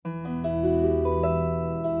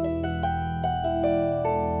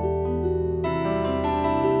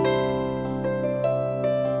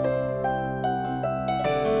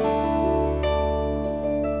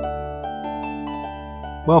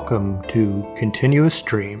Welcome to Continuous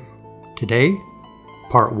Stream. Today,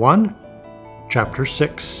 Part 1, Chapter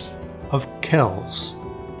 6 of Kells,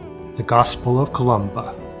 The Gospel of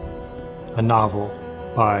Columba, a novel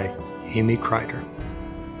by Amy Crider.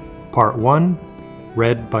 Part 1,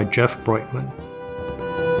 read by Jeff Breutman.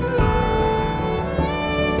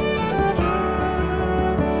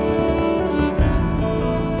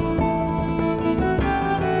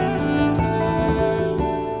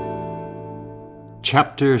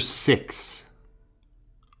 Chapter 6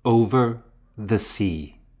 Over the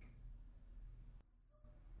Sea.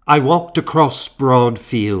 I walked across broad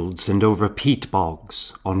fields and over peat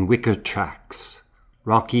bogs on wicker tracks.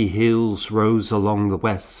 Rocky hills rose along the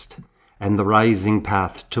west, and the rising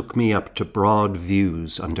path took me up to broad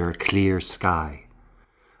views under a clear sky.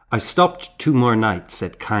 I stopped 2 more nights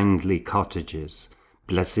at kindly cottages,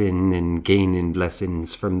 blessing and gaining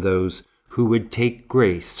blessings from those who would take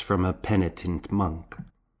grace from a penitent monk.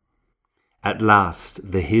 At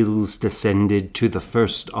last the hills descended to the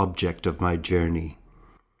first object of my journey.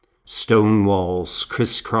 Stone walls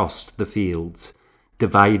crisscrossed the fields,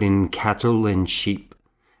 dividing cattle and sheep,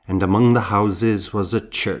 and among the houses was a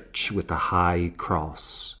church with a high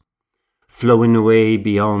cross. Flowing away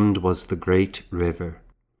beyond was the great river.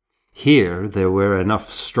 Here there were enough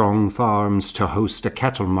strong farms to host a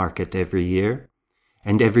cattle market every year,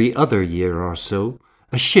 and every other year or so,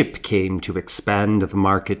 a ship came to expand the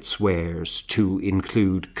market's wares to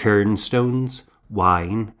include kernstones,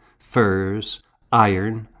 wine, furs,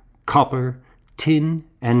 iron, copper, tin,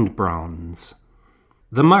 and bronze.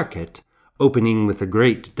 The market, opening with a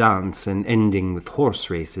great dance and ending with horse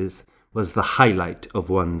races, was the highlight of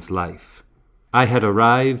one's life. I had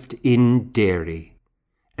arrived in Derry,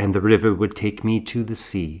 and the river would take me to the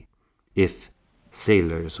sea, if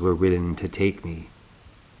sailors were willing to take me.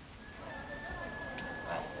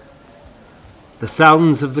 The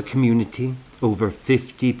sounds of the community, over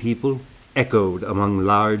 50 people, echoed among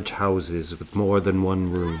large houses with more than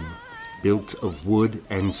one room, built of wood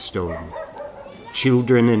and stone.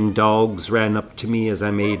 Children and dogs ran up to me as I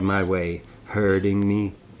made my way, herding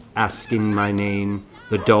me, asking my name,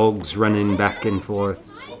 the dogs running back and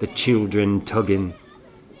forth, the children tugging.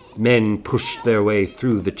 Men pushed their way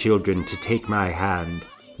through the children to take my hand,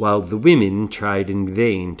 while the women tried in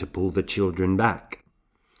vain to pull the children back.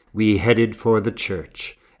 We headed for the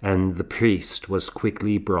church, and the priest was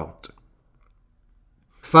quickly brought.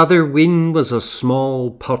 Father Wynne was a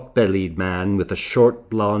small, pot-bellied man with a short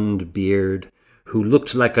blonde beard who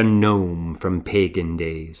looked like a gnome from pagan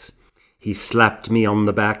days. He slapped me on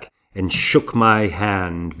the back and shook my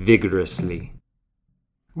hand vigorously.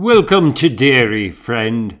 "Welcome to Derry,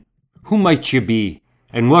 friend. Who might you be,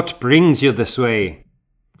 and what brings you this way?"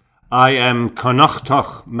 "I am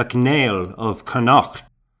Connachtach MacNeil of Connacht.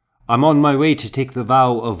 I'm on my way to take the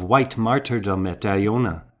vow of white martyrdom at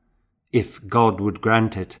Iona. If God would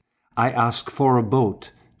grant it, I ask for a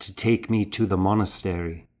boat to take me to the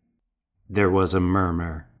monastery." There was a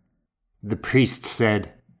murmur. The priest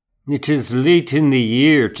said, "It is late in the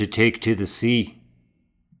year to take to the sea.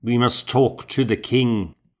 We must talk to the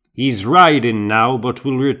king. He's riding now, but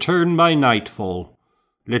will return by nightfall.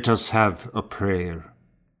 Let us have a prayer."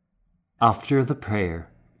 After the prayer,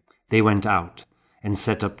 they went out and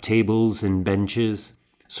set up tables and benches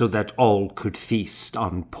so that all could feast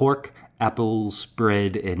on pork, apples,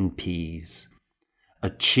 bread, and peas.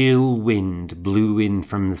 A chill wind blew in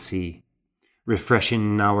from the sea,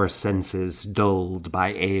 refreshing our senses dulled by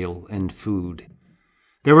ale and food.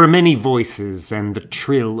 There were many voices and the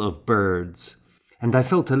trill of birds, and I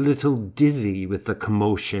felt a little dizzy with the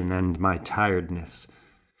commotion and my tiredness.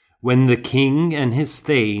 When the king and his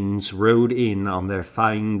thanes rode in on their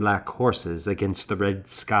fine black horses against the red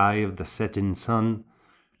sky of the setting sun,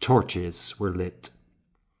 torches were lit.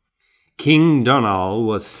 King Donal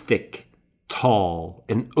was thick, tall,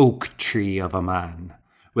 an oak tree of a man,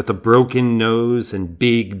 with a broken nose and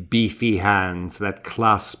big, beefy hands that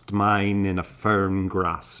clasped mine in a firm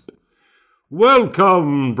grasp.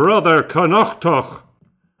 "Welcome, brother Connachtach.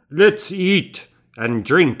 Let's eat and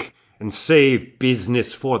drink and save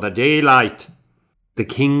business for the daylight." The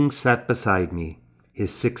king sat beside me,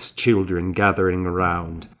 his 6 children gathering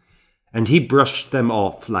around, and he brushed them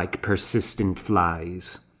off like persistent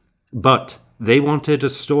flies. But they wanted a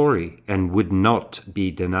story and would not be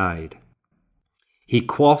denied. He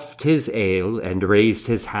quaffed his ale and raised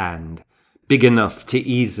his hand, big enough to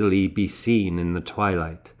easily be seen in the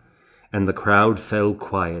twilight, and the crowd fell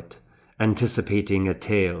quiet, anticipating a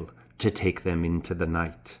tale to take them into the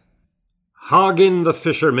night. "Hagen the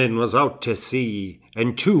fisherman was out to sea,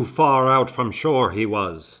 and too far out from shore he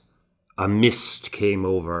was. A mist came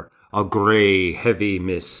over, a grey, heavy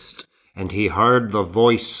mist, and he heard the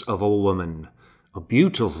voice of a woman, a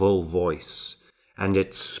beautiful voice, and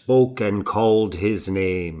it spoke and called his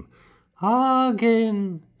name.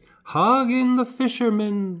 Hagen, Hagen the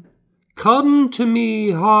fisherman, come to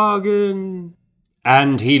me, Hagen.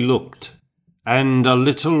 And he looked, and a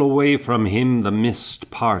little away from him the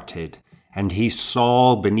mist parted, and he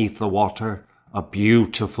saw beneath the water a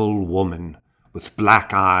beautiful woman with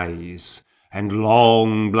black eyes and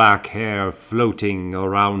long black hair floating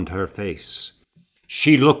around her face.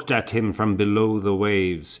 She looked at him from below the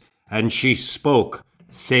waves, and she spoke,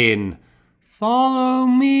 saying, "Follow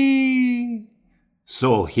me."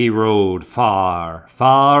 So he rowed far,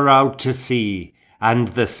 far out to sea, and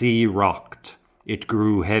the sea rocked. It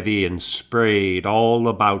grew heavy and sprayed all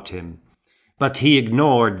about him. But he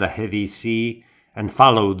ignored the heavy sea and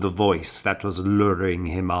followed the voice that was luring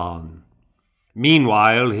him on.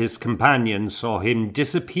 Meanwhile, his companions saw him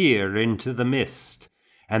disappear into the mist,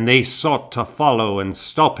 and they sought to follow and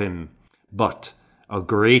stop him. But a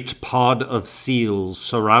great pod of seals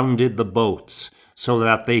surrounded the boats so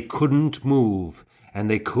that they couldn't move, and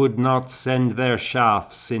they could not send their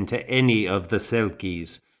shafts into any of the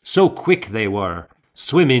selkies. So quick they were,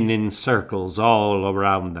 swimming in circles all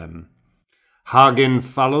around them. Hagen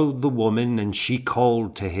followed the woman, and she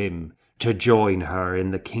called to him to join her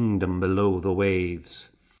in the kingdom below the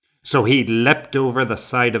waves. So he leapt over the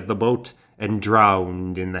side of the boat and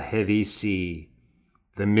drowned in the heavy sea.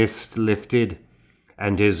 The mist lifted,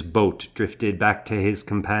 and his boat drifted back to his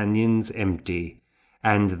companions empty,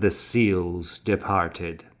 and the seals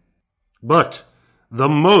departed. But the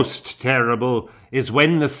most terrible is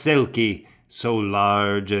when the selkie, so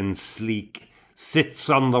large and sleek, sits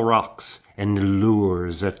on the rocks and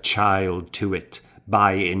lures a child to it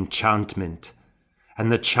by enchantment.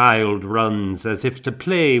 And the child runs as if to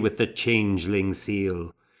play with the changeling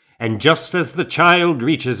seal. And just as the child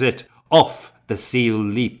reaches it, off the seal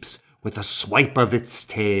leaps with a swipe of its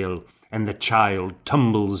tail, and the child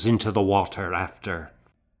tumbles into the water after.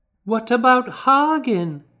 "What about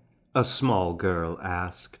Hagen?" a small girl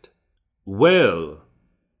asked. "Well,"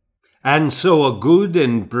 and so a good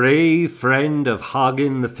and brave friend of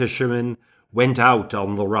Hagen the fisherman went out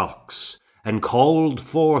on the rocks and called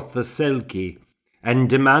forth the selkie and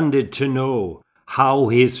demanded to know how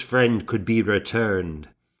his friend could be returned.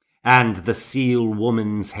 And the seal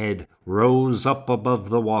woman's head rose up above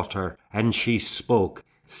the water, and she spoke,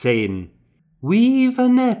 saying, "Weave a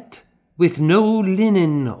net with no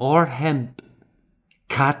linen or hemp.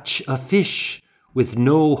 Catch a fish with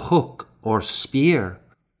no hook or spear.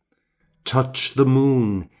 Touch the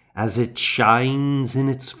moon as it shines in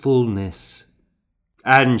its fullness."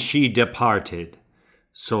 And she departed.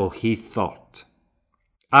 So he thought.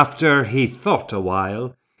 After he thought a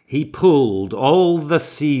while, he pulled all the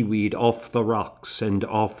seaweed off the rocks and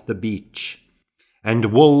off the beach,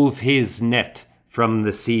 and wove his net from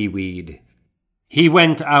the seaweed. He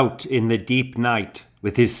went out in the deep night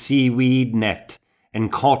with his seaweed net,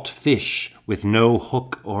 and caught fish with no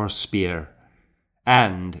hook or spear.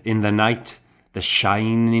 And in the night the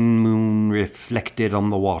shining moon reflected on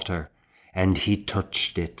the water, and he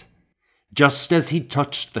touched it. Just as he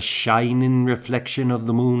touched the shining reflection of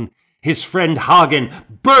the moon, his friend Hagen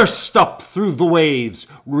burst up through the waves,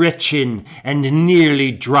 retching and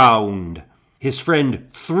nearly drowned. His friend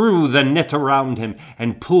threw the net around him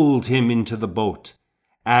and pulled him into the boat.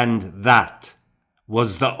 And that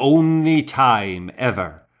was the only time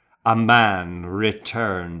ever a man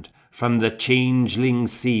returned from the changeling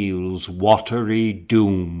seal's watery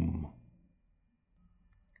doom.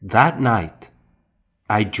 That night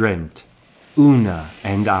I dreamt Una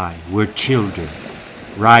and I were children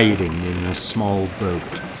riding in a small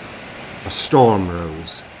boat. A storm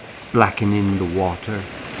rose, blackening the water,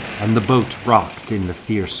 and the boat rocked in the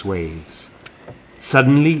fierce waves.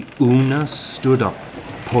 Suddenly Una stood up,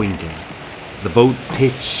 pointing. The boat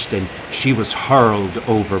pitched and she was hurled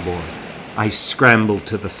overboard. I scrambled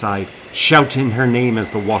to the side, shouting her name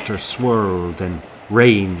as the water swirled and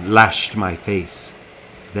rain lashed my face.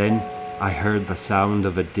 Then I heard the sound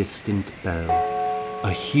of a distant bell.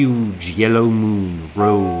 A huge yellow moon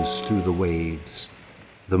rose through the waves.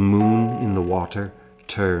 The moon in the water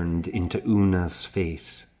turned into Una's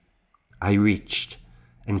face. I reached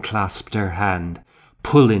and clasped her hand,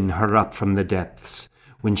 pulling her up from the depths.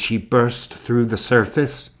 When she burst through the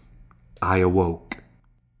surface, I awoke.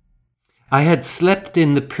 I had slept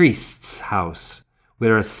in the priest's house,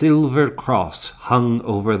 where a silver cross hung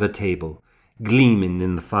over the table, gleaming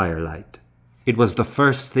in the firelight. It was the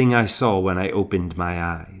first thing I saw when I opened my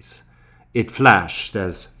eyes. It flashed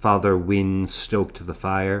as Father Wynne stoked the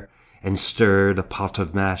fire and stirred a pot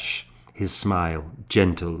of mash, his smile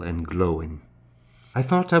gentle and glowing. I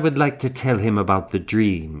thought I would like to tell him about the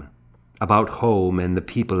dream, about home and the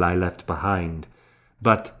people I left behind,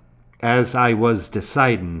 but as I was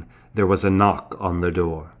deciding, there was a knock on the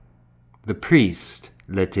door. The priest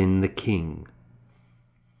let in the king.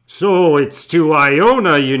 "So it's to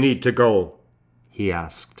Iona you need to go?" he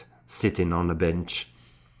asked, sitting on a bench.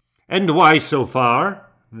 "And why so far?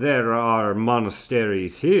 There are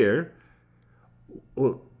monasteries here."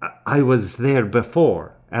 "Well, I was there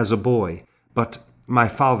before, as a boy, but my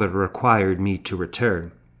father required me to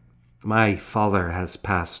return. My father has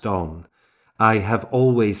passed on. I have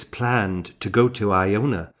always planned to go to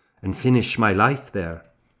Iona and finish my life there."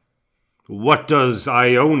 "What does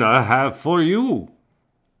Iona have for you?"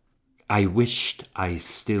 I wished I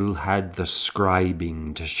still had the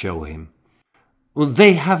scribing to show him. "Well,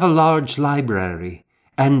 they have a large library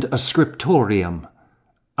and a scriptorium.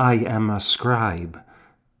 I am a scribe.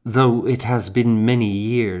 Though it has been many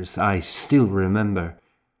years, I still remember.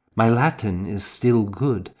 My Latin is still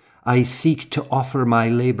good. I seek to offer my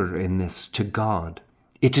labor in this to God.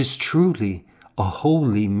 It is truly a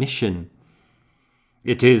holy mission."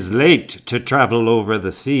 "It is late to travel over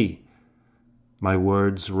the sea." My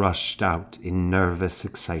words rushed out in nervous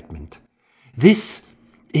excitement. "This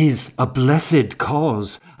is a blessed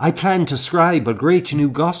cause. I plan to scribe a great new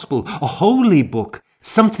gospel, a holy book,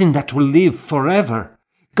 something that will live forever.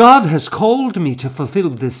 God has called me to fulfill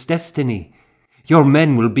this destiny. Your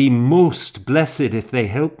men will be most blessed if they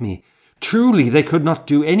help me. Truly, they could not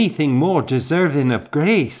do anything more deserving of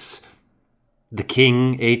grace." The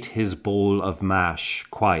king ate his bowl of mash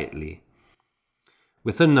quietly.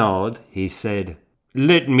 With a nod, he said,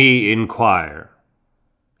 "Let me inquire."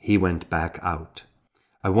 He went back out.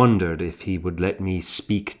 I wondered if he would let me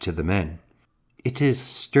speak to the men. It is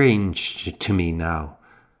strange to me now.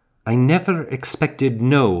 I never expected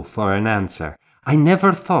no for an answer. I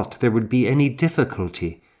never thought there would be any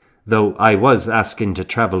difficulty, though I was asking to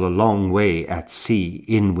travel a long way at sea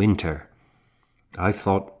in winter. I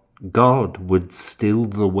thought God would still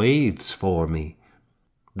the waves for me.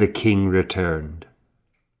 The king returned.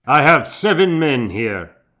 "I have 7 men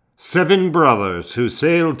here, 7 brothers who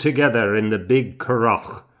sailed together in the big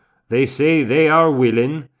curragh. They say they are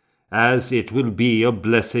willing, as it will be a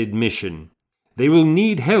blessed mission. They will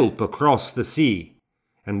need help across the sea,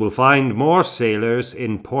 and will find more sailors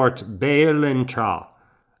in Port Béal and Tra.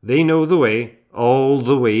 They know the way, all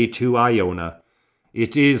the way to Iona.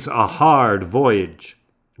 It is a hard voyage.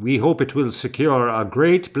 We hope it will secure a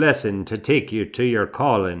great blessing to take you to your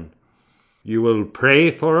calling. You will pray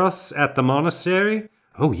for us at the monastery?"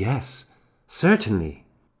 "Oh, yes, certainly."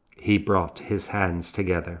 He brought his hands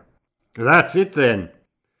together. "That's it, then.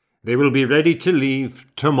 They will be ready to leave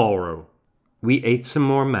tomorrow." We ate some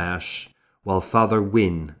more mash, while Father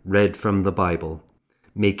Wynne read from the Bible,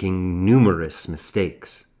 making numerous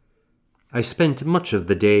mistakes. I spent much of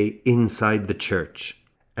the day inside the church,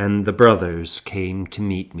 and the brothers came to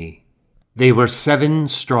meet me. They were 7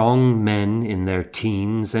 strong men in their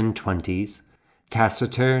teens and 20s,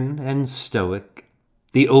 taciturn and stoic.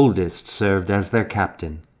 The oldest served as their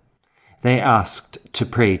captain. They asked to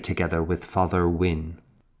pray together with Father Wynne.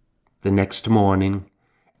 The next morning,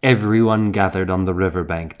 everyone gathered on the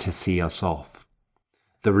riverbank to see us off.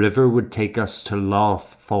 The river would take us to Lough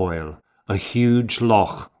Foyle, a huge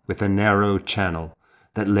loch with a narrow channel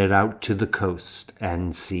that led out to the coast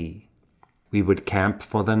and sea. We would camp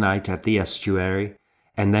for the night at the estuary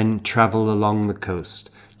and then travel along the coast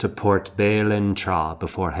to Port Béal and Tra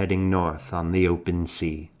before heading north on the open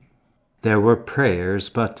sea. There were prayers,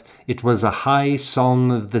 but it was a high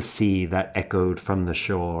song of the sea that echoed from the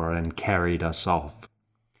shore and carried us off.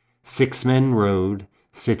 6 men rowed,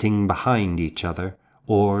 sitting behind each other,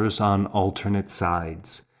 oars on alternate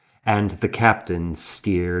sides, and the captain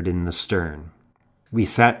steered in the stern. We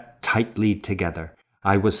sat tightly together.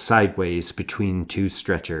 I was sideways between 2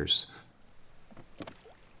 stretchers.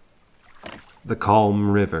 The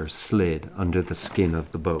calm river slid under the skin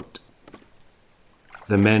of the boat.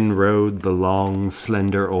 The men rowed the long,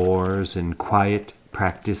 slender oars in quiet,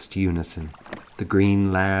 practiced unison. The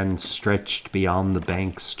green land stretched beyond the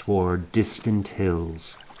banks toward distant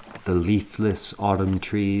hills, the leafless autumn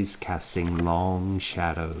trees casting long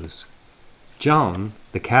shadows. John,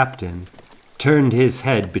 the captain, turned his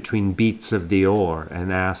head between beats of the oar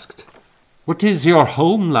and asked, "What is your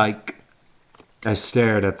home like?" I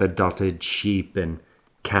stared at the dotted sheep and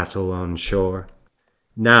cattle on shore.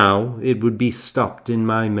 Now it would be stopped in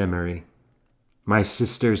my memory. My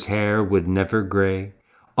sister's hair would never gray.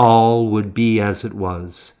 All would be as it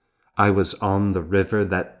was. I was on the river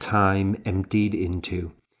that time emptied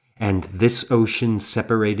into, and this ocean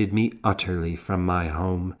separated me utterly from my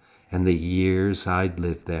home and the years I'd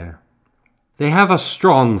lived there. They have a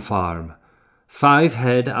strong farm. 5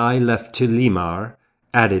 head I left to Limar,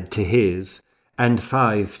 added to his, and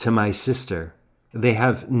 5 to my sister. They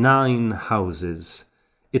have 9 houses.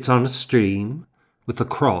 It's on a stream, with a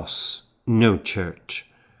cross, no church.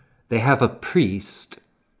 They have a priest.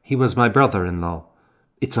 He was my brother-in-law.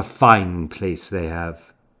 It's a fine place they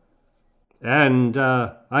have. And,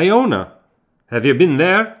 Iona, have you been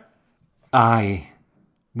there? Aye.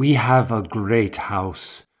 We have a great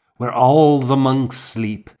house, where all the monks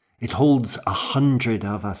sleep. It holds 100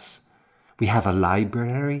 of us. We have a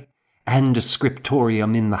library, and a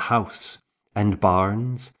scriptorium in the house, and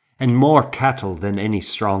barns, and more cattle than any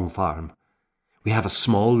strong farm. We have a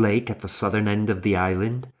small lake at the southern end of the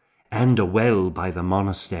island, and a well by the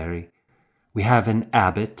monastery. We have an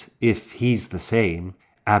abbot, if he's the same,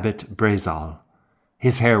 Abbot Brezal.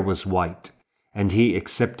 His hair was white, and he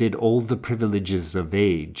accepted all the privileges of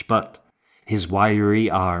age, but his wiry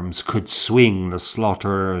arms could swing the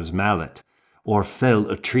slaughterer's mallet, or fell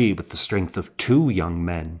a tree with the strength of 2 young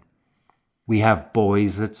men. We have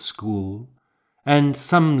boys at school, and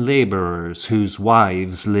some labourers whose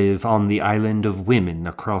wives live on the island of women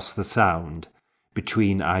across the Sound,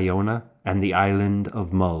 between Iona and the island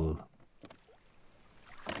of Mull.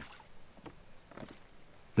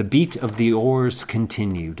 The beat of the oars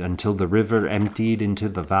continued until the river emptied into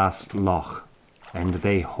the vast loch, and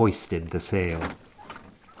they hoisted the sail.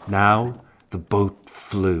 Now the boat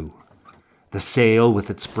flew. The sail with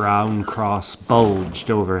its brown cross bulged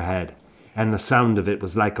overhead, and the sound of it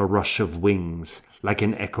was like a rush of wings, like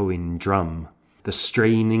an echoing drum. The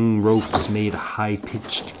straining ropes made a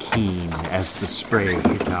high-pitched keen as the spray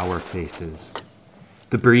hit our faces.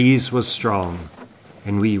 The breeze was strong,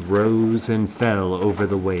 and we rose and fell over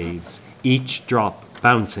the waves, each drop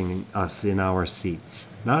bouncing us in our seats,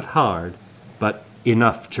 not hard, but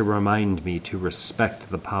enough to remind me to respect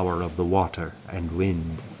the power of the water and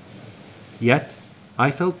wind. Yet I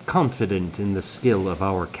felt confident in the skill of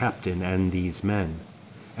our captain and these men,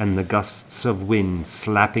 and the gusts of wind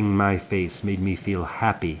slapping my face made me feel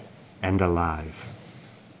happy and alive.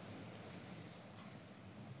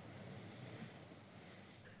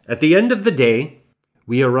 At the end of the day,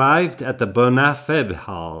 we arrived at the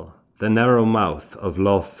Bernafebhal, the narrow mouth of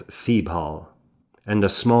Lough Febhal, and a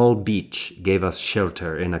small beach gave us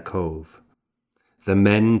shelter in a cove. The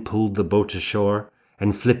men pulled the boat ashore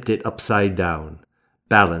and flipped it upside down,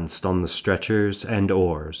 balanced on the stretchers and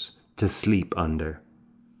oars, to sleep under.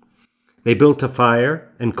 They built a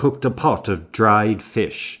fire and cooked a pot of dried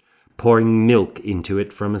fish, pouring milk into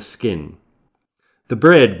it from a skin. The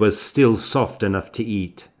bread was still soft enough to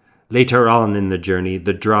eat. Later on in the journey,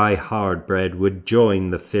 the dry, hard bread would join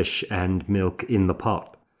the fish and milk in the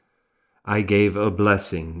pot. I gave a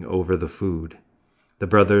blessing over the food. The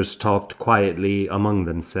brothers talked quietly among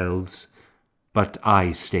themselves, but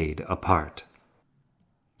I stayed apart.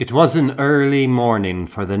 It was an early morning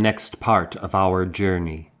for the next part of our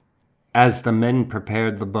journey. As the men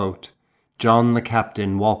prepared the boat, John the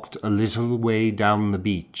captain walked a little way down the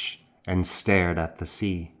beach and stared at the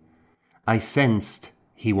sea. I sensed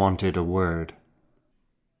he wanted a word.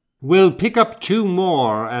 "We'll pick up 2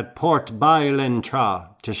 more at Port Bailentra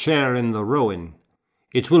to share in the rowing.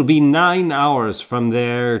 It will be 9 hours from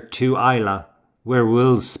there to Islay, where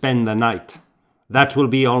we'll spend the night. That will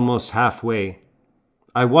be almost halfway.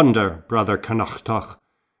 I wonder, Brother Connachtach,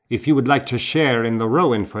 if you would like to share in the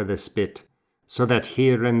rowing for this bit, so that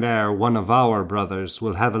here and there one of our brothers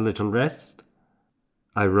will have a little rest?"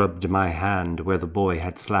 I rubbed my hand where the boy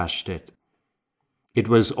had slashed it. It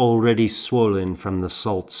was already swollen from the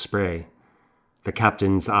salt spray. The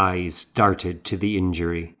captain's eyes darted to the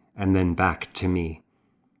injury and then back to me.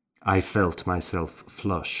 I felt myself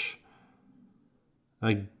flush.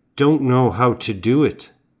 "I don't know how to do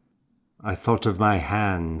it." I thought of my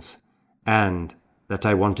hands, and that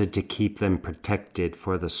I wanted to keep them protected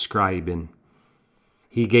for the scribing.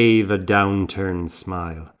 He gave a downturned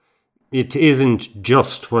smile. "It isn't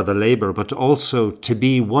just for the labor, but also to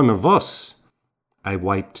be one of us." I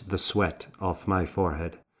wiped the sweat off my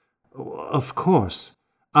forehead. "Of course.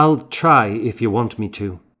 I'll try if you want me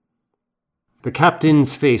to." The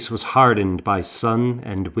captain's face was hardened by sun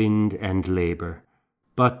and wind and labor,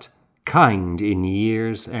 but kind in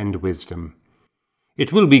years and wisdom.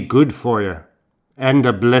 "It will be good for you, and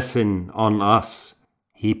a blessing on us."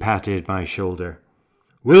 He patted my shoulder.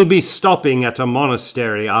 "We'll be stopping at a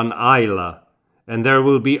monastery on Islay, and there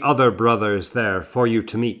will be other brothers there for you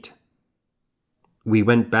to meet." We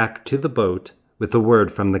went back to the boat with a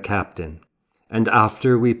word from the captain, and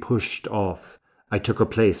after we pushed off, I took a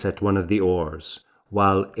place at one of the oars,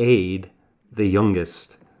 while Aid, the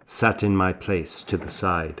youngest, sat in my place to the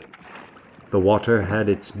side. The water had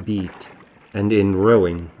its beat, and in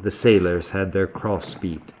rowing the sailors had their cross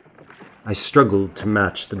beat. I struggled to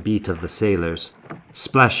match the beat of the sailors,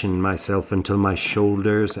 splashing myself until my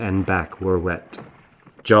shoulders and back were wet.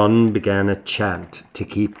 John began a chant to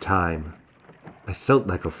keep time. I felt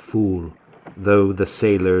like a fool, though the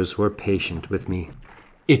sailors were patient with me.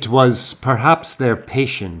 It was perhaps their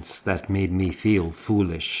patience that made me feel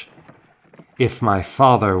foolish. If my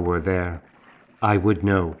father were there, I would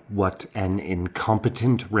know what an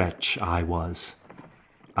incompetent wretch I was.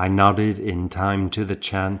 I nodded in time to the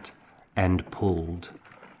chant and pulled.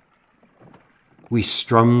 We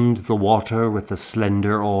strummed the water with the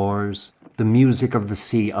slender oars, the music of the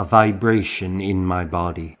sea a vibration in my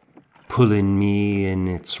body, pulling me in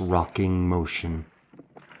its rocking motion.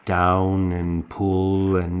 Down and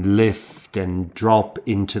pull and lift and drop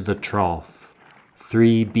into the trough.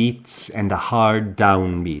 3 beats and a hard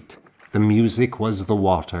downbeat. The music was the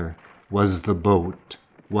water, was the boat,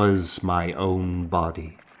 was my own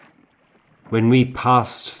body. When we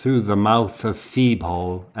passed through the mouth of Phoebe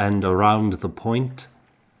Hall and around the point,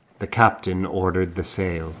 the captain ordered the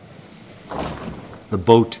sail. The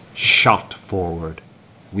boat shot forward.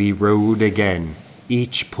 We rowed again,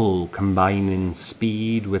 each pull combining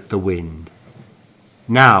speed with the wind.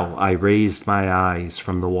 Now I raised my eyes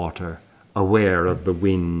from the water, aware of the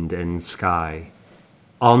wind and sky.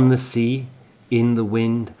 On the sea, in the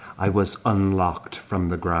wind, I was unlocked from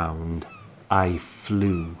the ground. I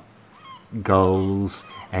flew. Gulls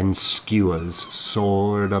and skuas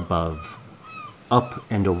soared above. Up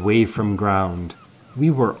and away from ground, we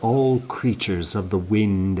were all creatures of the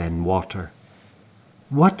wind and water.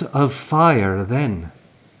 What of fire then?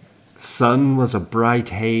 The sun was a bright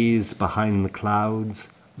haze behind the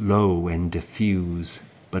clouds, low and diffuse,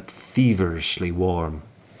 but feverishly warm.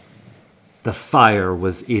 The fire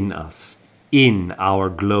was in us, in our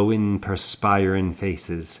glowing, perspiring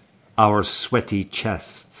faces, our sweaty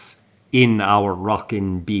chests, in our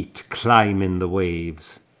rocking beat, climbing the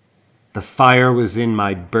waves. The fire was in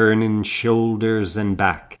my burning shoulders and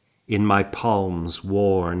back, in my palms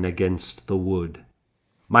worn against the wood.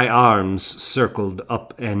 My arms circled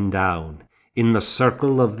up and down. In the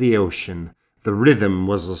circle of the ocean, the rhythm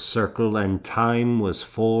was a circle and time was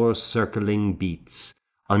 4 circling beats,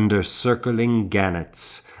 under circling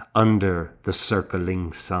gannets, under the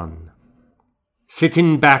circling sun.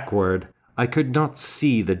 Sitting backward, I could not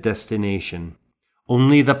see the destination,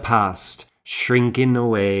 only the past shrinking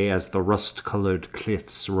away as the rust-colored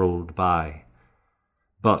cliffs rolled by.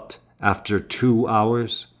 But after 2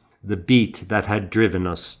 hours, the beat that had driven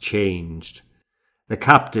us changed. The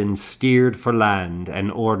captain steered for land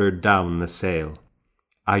and ordered down the sail.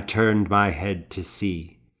 I turned my head to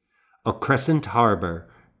see. A crescent harbour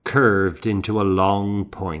curved into a long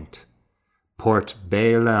point. Port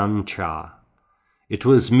Bel-Ancha. It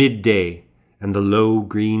was midday, and the low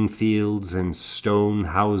green fields and stone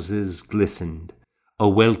houses glistened, a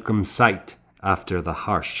welcome sight after the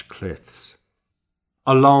harsh cliffs.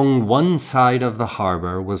 Along one side of the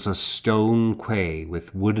harbour was a stone quay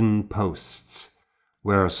with wooden posts,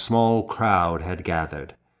 where a small crowd had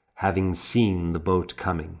gathered, having seen the boat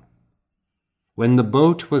coming. When the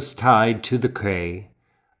boat was tied to the quay,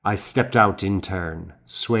 I stepped out in turn,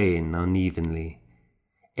 swaying unevenly.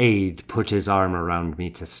 Aid put his arm around me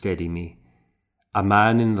to steady me. A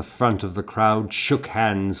man in the front of the crowd shook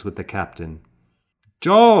hands with the captain.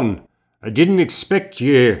 "John, I didn't expect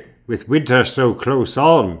ye with winter so close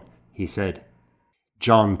on," he said.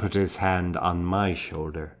 John put his hand on my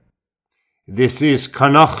shoulder. "This is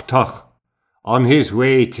Connachtach, on his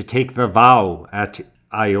way to take the vow at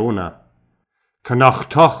Iona.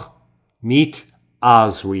 Connachtach, meet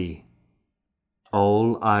Oswy."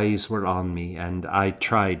 All eyes were on me, and I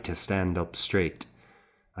tried to stand up straight.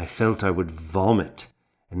 I felt I would vomit,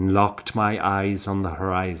 and locked my eyes on the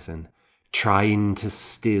horizon, trying to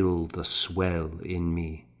still the swell in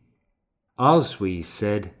me. Oswy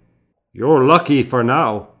said, "You're lucky for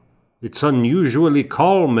now. It's unusually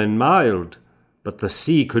calm and mild, but the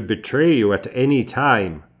sea could betray you at any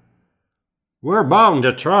time." "We're bound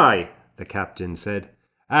to try," the captain said,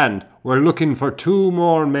 "and we're looking for 2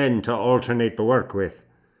 more men to alternate the work with.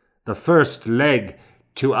 The first leg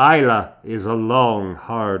to Isla is a long,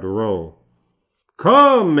 hard row.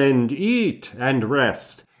 Come and eat and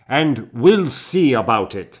rest, and we'll see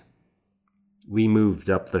about it." We moved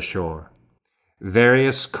up the shore.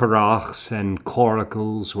 Various carrachs and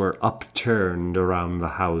coracles were upturned around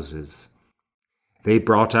the houses. They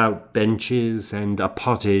brought out benches and a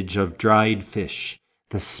pottage of dried fish,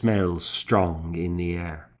 the smell strong in the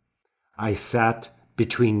air. I sat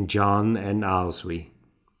between John and Oswy.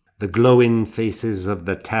 The glowing faces of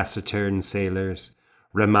the taciturn sailors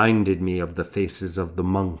reminded me of the faces of the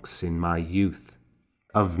monks in my youth,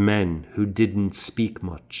 of men who didn't speak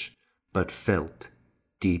much, but felt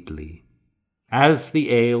deeply. As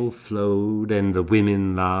the ale flowed and the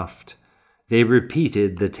women laughed, they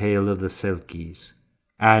repeated the tale of the Selkies,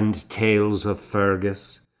 and tales of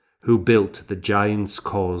Fergus, who built the Giant's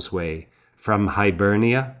Causeway from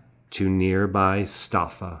Hibernia to nearby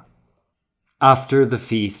Staffa. After the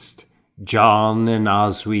feast, John and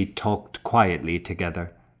Oswy talked quietly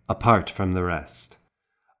together, apart from the rest.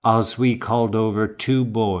 Oswy called over 2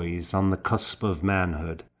 boys on the cusp of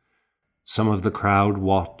manhood. Some of the crowd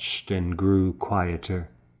watched and grew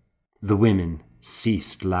quieter. The women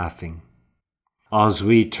ceased laughing.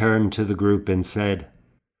 Oswy turned to the group and said,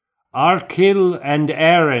 "Arkil and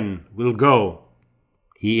Aaron will go."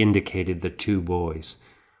 He indicated the 2 boys.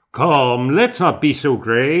 "Come, let's not be so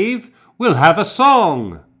grave. We'll have a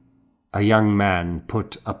song." A young man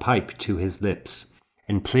put a pipe to his lips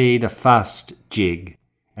and played a fast jig,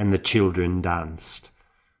 and the children danced.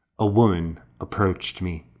 A woman approached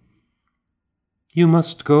me. "You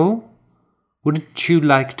must go? Wouldn't you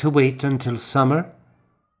like to wait until summer?"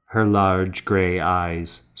 Her large grey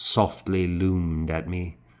eyes softly loomed at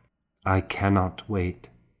me. "I cannot wait."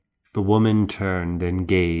 The woman turned and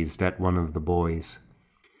gazed at one of the boys.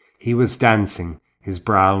 He was dancing, his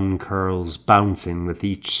brown curls bouncing with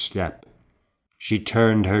each step. She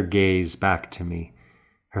turned her gaze back to me,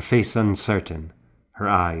 her face uncertain, her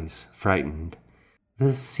eyes frightened.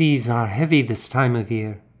 "The seas are heavy this time of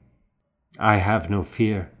year." "I have no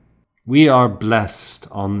fear. We are blessed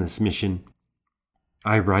on this mission."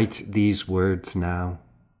 I write these words now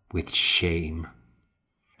with shame.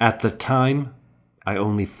 At the time, I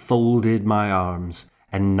only folded my arms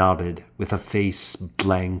and nodded with a face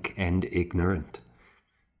blank and ignorant.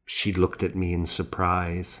 She looked at me in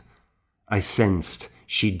surprise. I sensed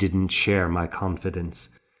she didn't share my confidence.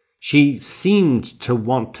 She seemed to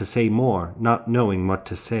want to say more, not knowing what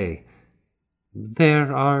to say.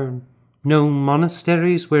 "There are no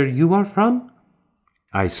monasteries where you are from?"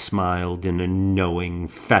 I smiled in a knowing,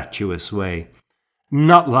 fatuous way.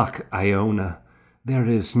 "Not like Iona. There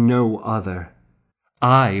is no other.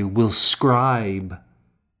 I will scribe."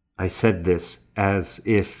 I said this as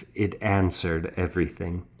if it answered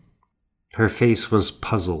everything. Her face was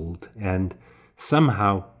puzzled and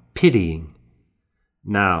somehow pitying.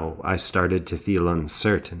 Now I started to feel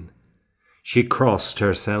uncertain. She crossed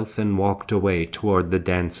herself and walked away toward the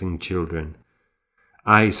dancing children.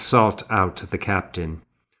 I sought out the captain,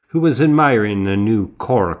 who was admiring a new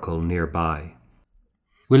coracle nearby.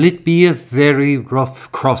 "Will it be a very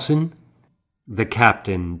rough crossing?" The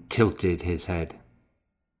captain tilted his head.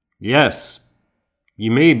 "Yes,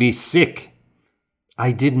 you may be sick."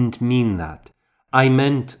 "I didn't mean that. I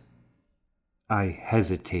meant—" I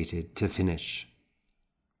hesitated to finish.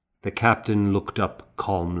 The captain looked up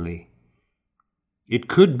calmly. "It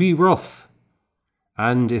could be rough,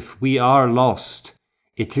 and if we are lost,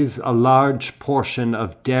 it is a large portion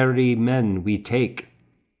of Derry men we take,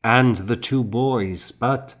 and the 2 boys,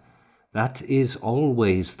 but that is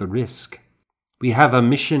always the risk. We have a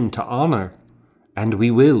mission to honor, and we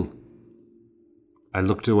will." I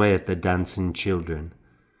looked away at the dancing children.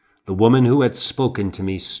 The woman who had spoken to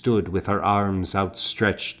me stood with her arms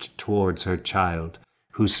outstretched towards her child,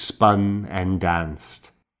 who spun and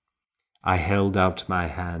danced. I held out my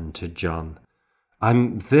hand to John.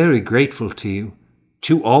 "I'm very grateful to you,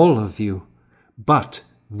 to all of you, but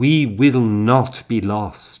we will not be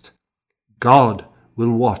lost. God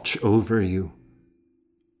will watch over you."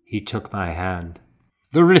 He took my hand.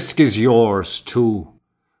 "The risk is yours too,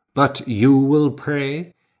 but you will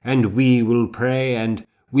pray, and we will pray, and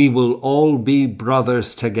we will all be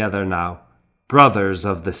brothers together now, brothers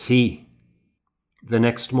of the sea." The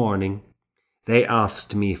next morning, they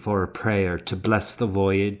asked me for a prayer to bless the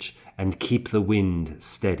voyage and keep the wind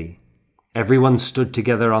steady. Everyone stood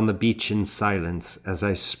together on the beach in silence as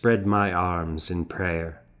I spread my arms in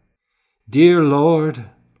prayer. "Dear Lord,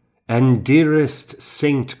 and dearest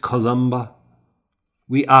Saint Columba,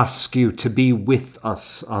 we ask you to be with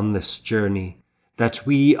us on this journey that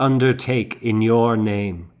we undertake in your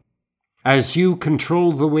name. As you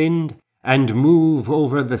control the wind and move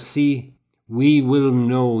over the sea, we will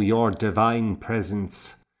know your divine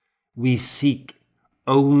presence. We seek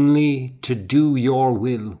only to do your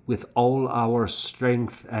will with all our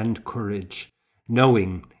strength and courage,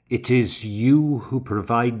 knowing it is you who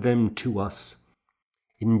provide them to us.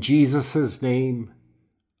 In Jesus' name,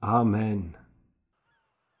 Amen."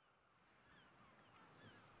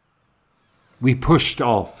 We pushed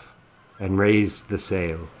off and raised the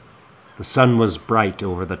sail. The sun was bright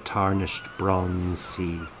over the tarnished bronze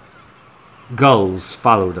sea. Gulls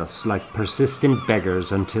followed us like persistent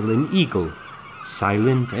beggars until an eagle,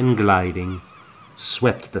 silent and gliding,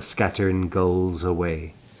 swept the scattering gulls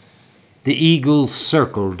away. The eagle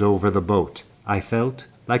circled over the boat, I felt,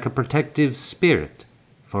 like a protective spirit,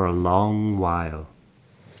 for a long while.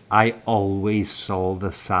 I always saw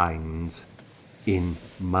the signs in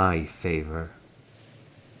my favor.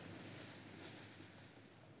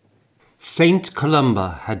 Saint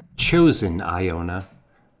Columba had chosen Iona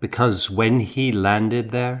because when he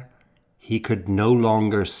landed there, he could no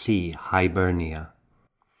longer see Hibernia.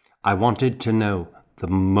 I wanted to know the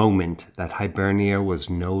moment that Hibernia was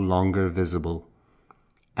no longer visible.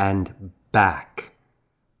 And back.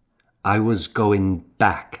 I was going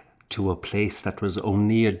back to a place that was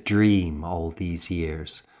only a dream all these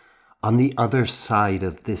years, on the other side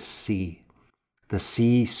of this sea, the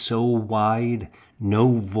sea so wide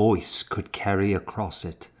no voice could carry across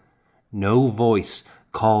it. No voice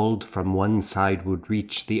called from one side would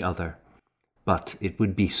reach the other, but it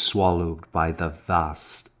would be swallowed by the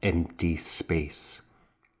vast empty space.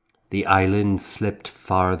 The island slipped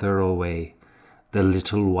farther away, the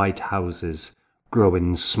little white houses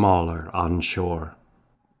growing smaller on shore.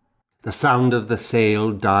 The sound of the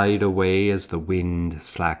sail died away as the wind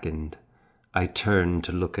slackened. I turned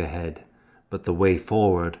to look ahead, but the way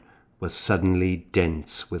forward was suddenly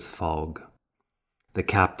dense with fog. The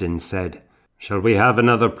captain said, "Shall we have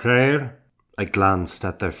another prayer?" I glanced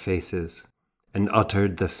at their faces and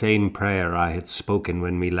uttered the same prayer I had spoken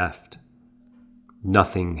when we left.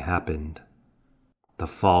 Nothing happened. The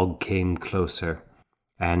fog came closer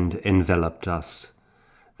and enveloped us.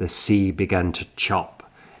 The sea began to chop,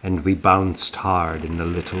 and we bounced hard in the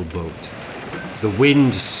little boat. The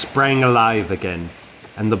wind sprang alive again,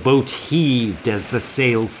 and the boat heaved as the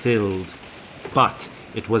sail filled. But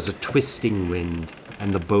it was a twisting wind,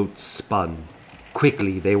 and the boat spun.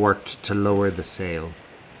 Quickly they worked to lower the sail.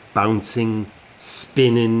 Bouncing,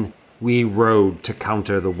 spinning, we rowed to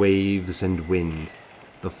counter the waves and wind.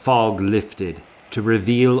 The fog lifted to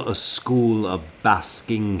reveal a school of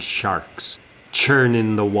basking sharks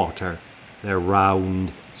churning the water, their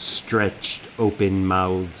round, stretched open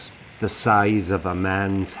mouths the size of a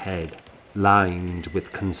man's head, lined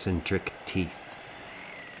with concentric teeth.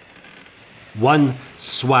 One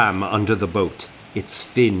swam under the boat, its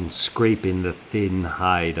fin scraping the thin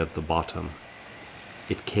hide of the bottom.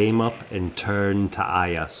 It came up and turned to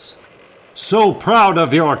eye us. "So proud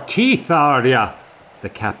of your teeth, are ya?" the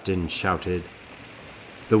captain shouted.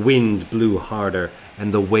 The wind blew harder,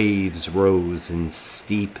 and the waves rose in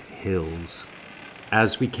steep hills.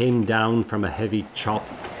 As we came down from a heavy chop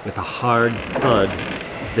with a hard thud,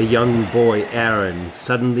 the young boy Aaron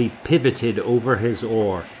suddenly pivoted over his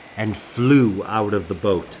oar and flew out of the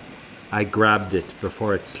boat. I grabbed it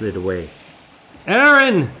before it slid away.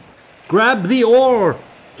 "Aaron! Grab the oar!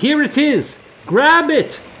 Here it is! Grab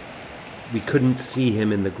it!" We couldn't see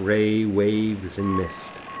him in the grey waves and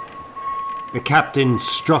mist. The captain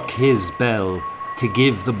struck his bell to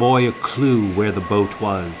give the boy a clue where the boat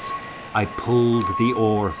was. I pulled the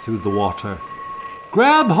oar through the water.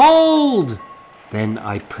 "Grab hold!" Then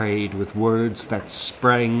I prayed with words that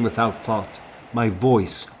sprang without thought, my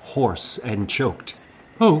voice hoarse and choked.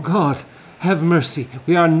 "Oh God, have mercy,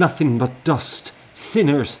 we are nothing but dust,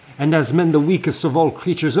 sinners, and as men the weakest of all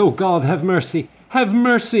creatures. Oh God, have mercy,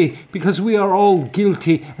 because we are all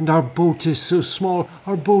guilty, and our boat is so small,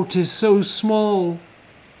 our boat is so small."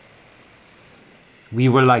 We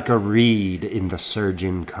were like a reed in the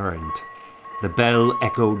surging current. The bell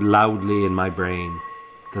echoed loudly in my brain,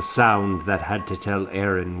 the sound that had to tell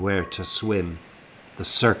Aaron where to swim. The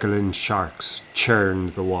circling sharks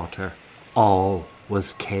churned the water. All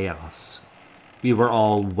was chaos. We were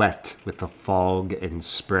all wet with the fog and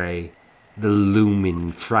spray. The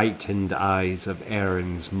looming, frightened eyes of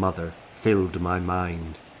Aaron's mother filled my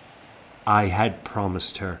mind. I had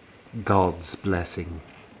promised her God's blessing.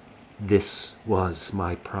 This was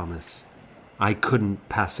my promise. I couldn't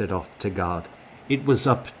pass it off to God. It was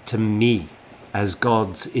up to me as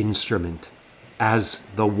God's instrument, as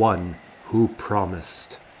the one who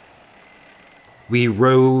promised. We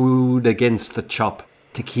rowed against the chop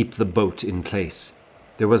to keep the boat in place.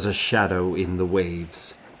 There was a shadow in the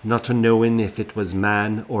waves. Not knowing if it was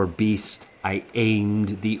man or beast, I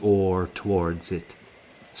aimed the oar towards it.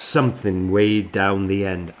 Something weighed down the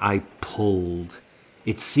end. I pulled.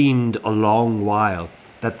 It seemed a long while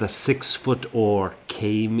that the 6-foot oar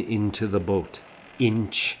came into the boat,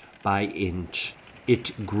 inch by inch.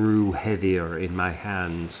 It grew heavier in my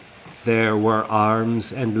hands. There were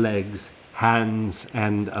arms and legs hands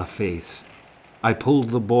and a face. I pulled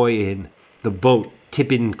the boy in, the boat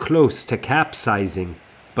tipping close to capsizing,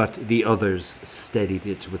 but the others steadied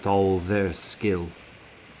it with all their skill.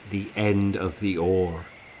 The end of the oar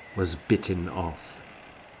was bitten off.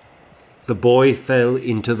 The boy fell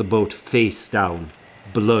into the boat face down,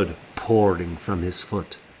 blood pouring from his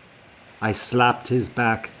foot. I slapped his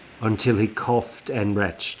back until he coughed and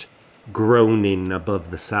retched, groaning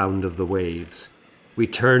above the sound of the waves. We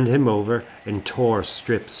turned him over and tore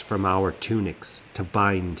strips from our tunics to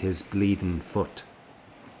bind his bleeding foot.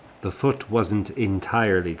 The foot wasn't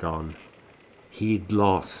entirely gone. He'd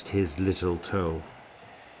lost his little toe.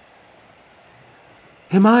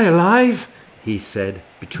 "Am I alive?" he said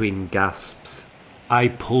between gasps. I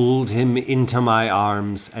pulled him into my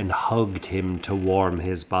arms and hugged him to warm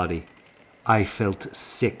his body. I felt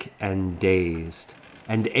sick and dazed,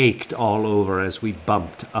 and ached all over as we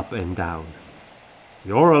bumped up and down.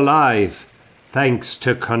 "You're alive, thanks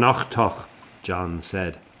to Connachtach," John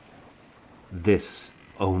said. This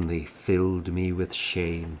only filled me with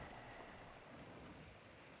shame.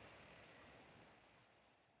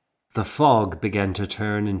 The fog began to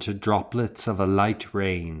turn into droplets of a light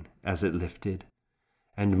rain as it lifted,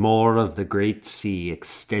 and more of the great sea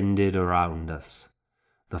extended around us.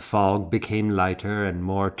 The fog became lighter and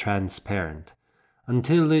more transparent,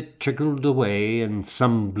 until it trickled away and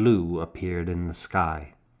some blue appeared in the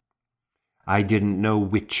sky. I didn't know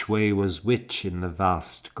which way was which in the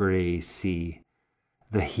vast grey sea.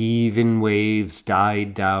 The heaving waves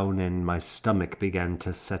died down and my stomach began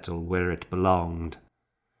to settle where it belonged.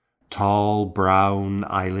 Tall brown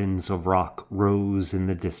islands of rock rose in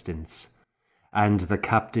the distance, and the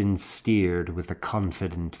captain steered with a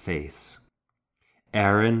confident face.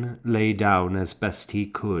 Aaron lay down as best he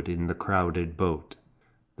could in the crowded boat.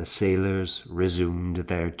 The sailors resumed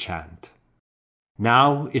their chant.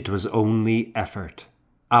 Now it was only effort,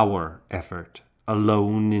 our effort,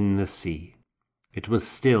 alone in the sea. It was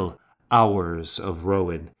still hours of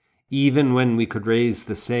rowing, even when we could raise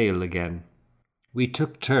the sail again. We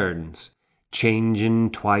took turns,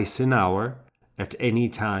 changing twice an hour, at any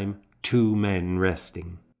time 2 men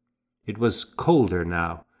resting. It was colder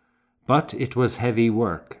now, but it was heavy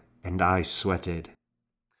work, and I sweated.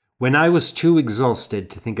 When I was too exhausted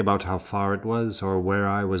to think about how far it was or where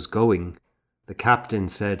I was going, the captain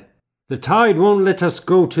said, "The tide won't let us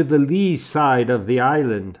go to the lee side of the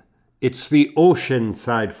island. It's the ocean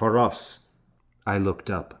side for us." I looked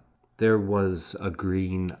up. There was a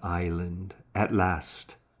green island, at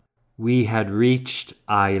last. We had reached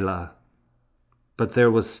Isla, but there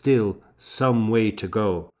was still some way to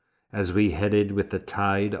go as we headed with the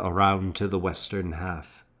tide around to the western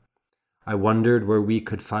half. I wondered where we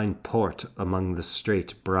could find port among the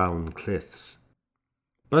straight brown cliffs.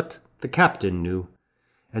 But the captain knew,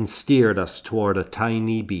 and steered us toward a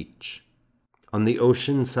tiny beach. On the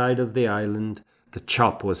ocean side of the island, the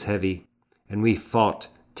chop was heavy, and we fought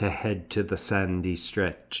to head to the sandy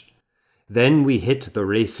stretch. Then we hit the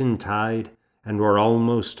racing tide and were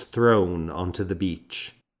almost thrown onto the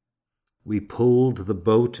beach. We pulled the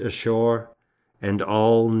boat ashore, and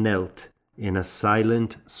all knelt in a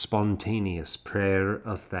silent, spontaneous prayer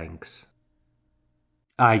of thanks.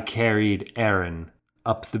 I carried Aaron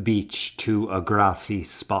up the beach to a grassy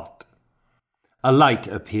spot. A light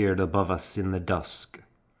appeared above us in the dusk.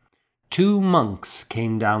 2 monks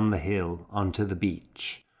came down the hill onto the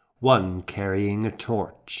beach, one carrying a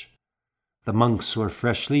torch. The monks were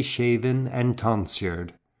freshly shaven and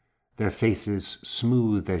tonsured, their faces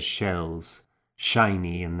smooth as shells,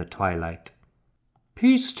 shiny in the twilight.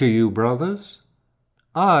 "Peace to you, brothers.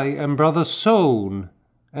 I am Brother Soane,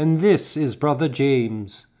 and this is Brother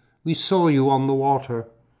James. We saw you on the water.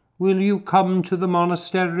 Will you come to the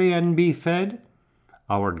monastery and be fed?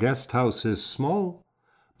 Our guest house is small,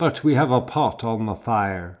 but we have a pot on the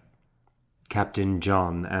fire." Captain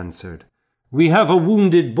John answered, "We have a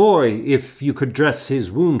wounded boy. If you could dress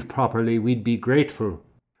his wound properly, we'd be grateful.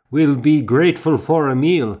 We'll be grateful for a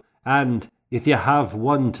meal, and, if you have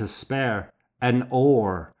one to spare, an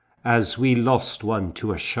oar, as we lost one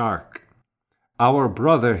to a shark. Our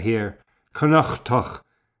brother here, Connachtach,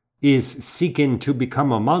 is seeking to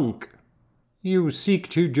become a monk." "You seek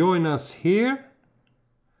to join us here?"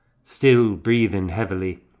 Still breathing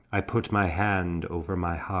heavily, I put my hand over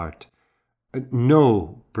my heart.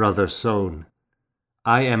 "No, Brother Soane.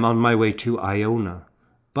 I am on my way to Iona,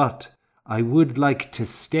 but I would like to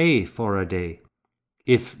stay for a day,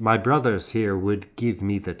 if my brothers here would give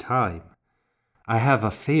me the time. I have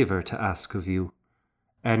a favor to ask of you,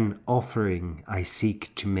 an offering I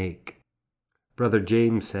seek to make." Brother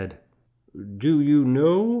James said, "Do you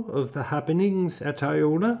know of the happenings at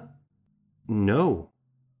Iona?" No,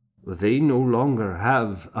 they no longer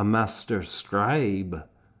have a master scribe.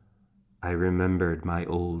 I remembered my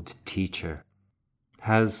old teacher.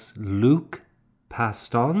 Has Luke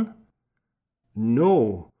passed on?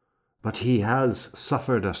 No, but he has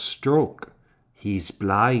suffered a stroke. He's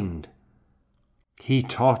blind. He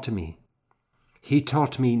taught me. He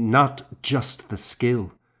taught me not just the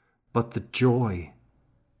skill, but the joy.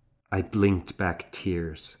 I blinked back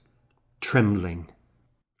tears, trembling,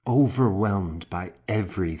 overwhelmed by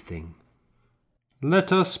everything.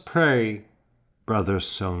 "Let us pray," Brother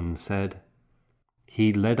Sohn said.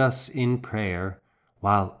 He led us in prayer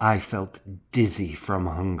while I felt dizzy from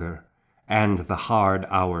hunger and the hard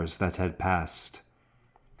hours that had passed.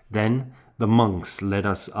 Then the monks led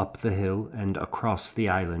us up the hill and across the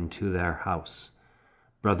island to their house.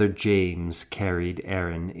 Brother James carried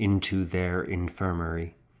Aaron into their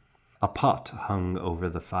infirmary. A pot hung over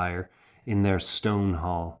the fire in their stone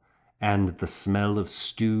hall, and the smell of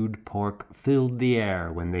stewed pork filled the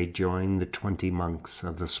air when they joined the 20 monks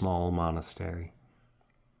of the small monastery.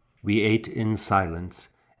 We ate in silence,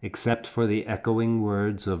 except for the echoing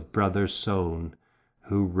words of Brother Sohn,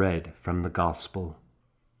 who read from the Gospel.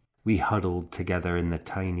 We huddled together in the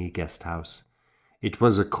tiny guest house. It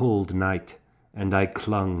was a cold night, and I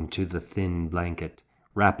clung to the thin blanket,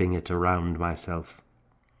 wrapping it around myself.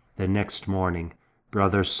 The next morning,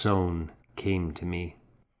 Brother Sohn came to me.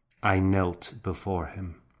 I knelt before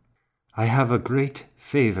him. "I have a great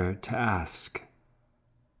favor to ask."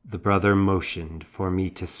 The brother motioned for me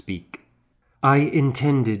to speak. "I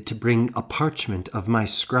intended to bring a parchment of my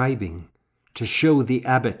scribing, to show the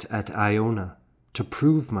abbot at Iona, to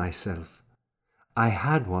prove myself. I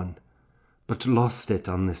had one, but lost it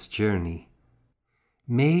on this journey.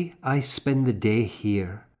 May I spend the day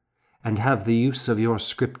here and have the use of your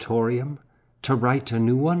scriptorium to write a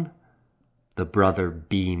new one?" The brother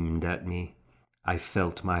beamed at me. I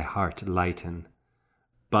felt my heart lighten.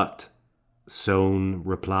 "But," Sohn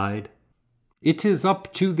replied, "it is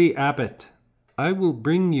up to the abbot. I will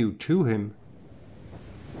bring you to him."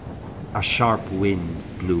 A sharp wind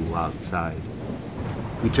blew outside.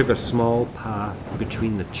 We took a small path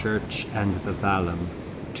between the church and the vallum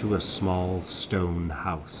to a small stone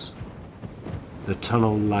house. The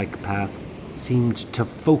tunnel-like path seemed to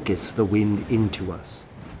focus the wind into us,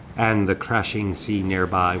 and the crashing sea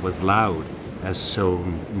nearby was loud as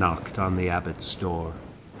Sohn knocked on the abbot's door.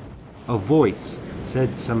 A voice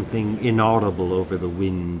said something inaudible over the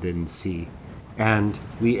wind and sea, and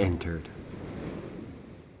we entered.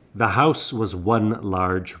 The house was one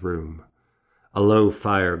large room. A low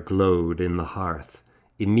fire glowed in the hearth,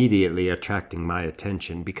 immediately attracting my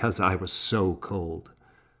attention because I was so cold.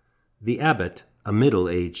 The abbot, a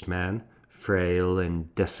middle-aged man, frail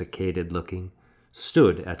and desiccated-looking,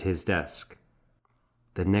 stood at his desk.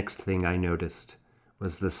 The next thing I noticed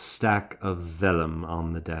was the stack of vellum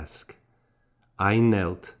on the desk. I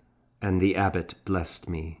knelt, and the abbot blessed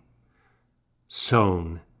me.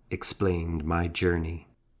 Sohn explained my journey.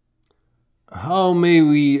 "How may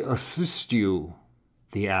we assist you?"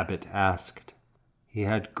 the abbot asked. He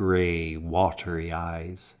had gray, watery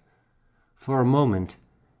eyes. For a moment,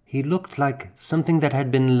 he looked like something that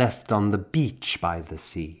had been left on the beach by the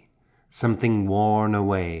sea, something worn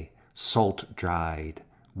away, salt-dried,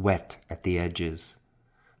 wet at the edges,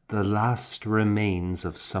 the last remains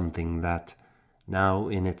of something that, now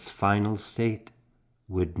in its final state,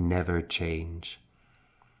 would never change.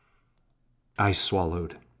 I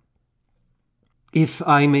swallowed. "If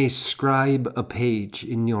I may scribe a page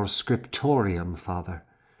in your scriptorium, Father,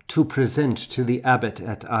 to present to the abbot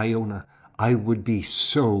at Iona, I would be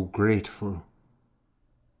so grateful."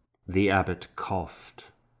 The abbot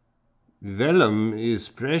coughed. "Vellum is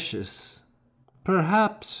precious.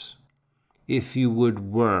 Perhaps, if you would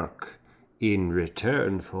work in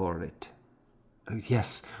return for it."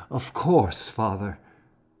 "Yes, of course, Father."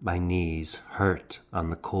 My knees hurt on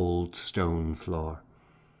the cold stone floor.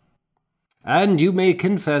 "And you may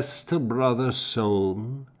confess to Brother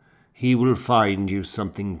Sohn. He will find you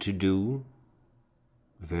something to do."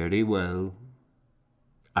 "Very well."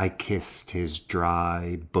 I kissed his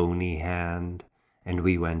dry, bony hand, and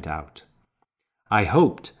we went out. I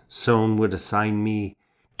hoped Sohn would assign me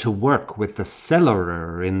to work with the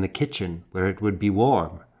cellarer in the kitchen, where it would be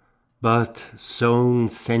warm. But Sohn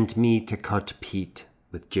sent me to cut peat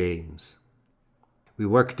with James. We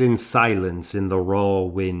worked in silence in the raw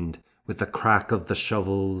wind, with the crack of the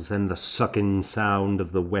shovels and the sucking sound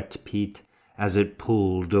of the wet peat as it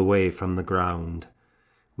pulled away from the ground.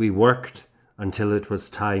 We worked until it was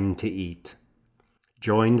time to eat.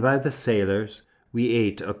 Joined by the sailors, we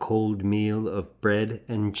ate a cold meal of bread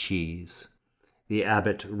and cheese. The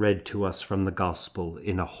abbot read to us from the gospel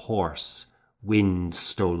in a hoarse,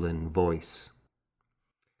 wind-stolen voice.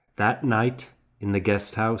 That night, in the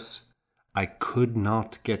guest house, I could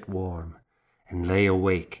not get warm and lay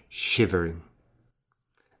awake, shivering.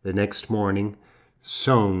 The next morning,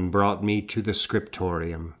 Sohn brought me to the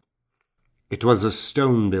scriptorium. It was a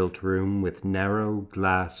stone-built room with narrow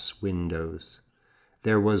glass windows.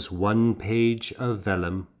 There was 1 page of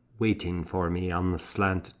vellum waiting for me on the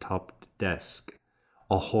slant-topped desk,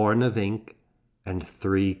 a horn of ink, and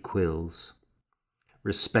 3 quills.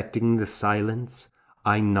 Respecting the silence,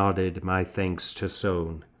 I nodded my thanks to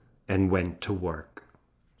Sohn and went to work.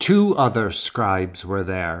 2 other scribes were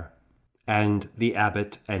there, and the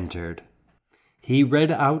abbot entered. He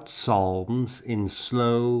read out psalms in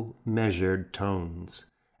slow, measured tones,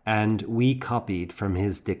 and we copied from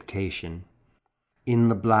his dictation. In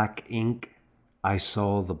the black ink, I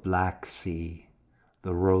saw the Black Sea,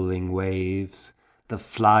 the rolling waves, the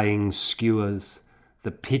flying skuas,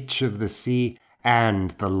 the pitch of the sea,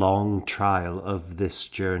 and the long trial of this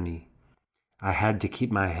journey. I had to keep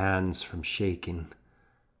my hands from shaking.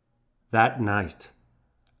 That night,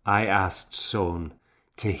 I asked Sohn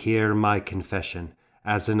to hear my confession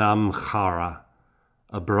as an Amchara,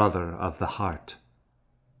 a brother of the heart.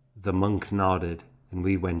 The monk nodded, and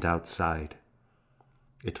we went outside.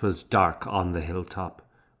 It was dark on the hilltop,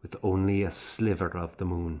 with only a sliver of the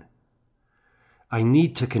moon. I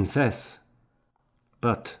need to confess,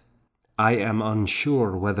 but I am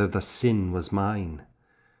unsure whether the sin was mine.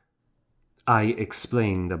 I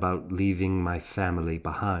explained about leaving my family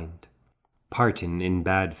behind, parting in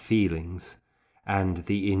bad feelings, and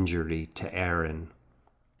the injury to Aaron.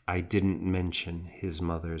 I didn't mention his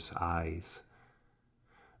mother's eyes.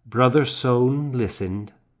 Brother Sohn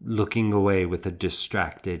listened, looking away with a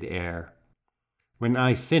distracted air. When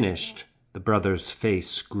I finished, the brother's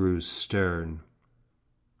face grew stern.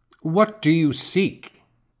 "What do you seek?"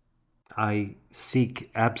 "I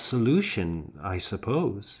seek absolution, I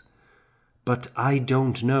suppose. But I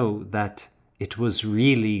don't know that it was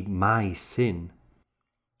really my sin."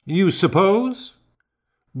 "You suppose?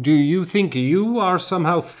 Do you think you are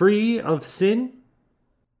somehow free of sin?"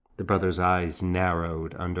 The brother's eyes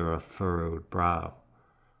narrowed under a furrowed brow.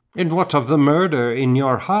 "And what of the murder in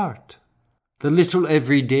your heart? The little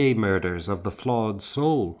everyday murders of the flawed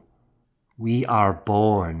soul?" "We are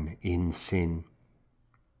born in sin.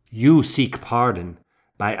 You seek pardon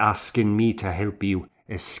by asking me to help you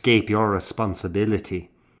escape your responsibility.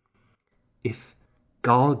 If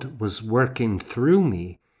God was working through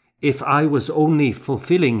me, if I was only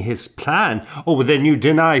fulfilling his plan, then you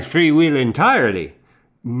deny free will entirely."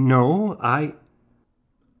 "No, I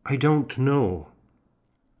don't know.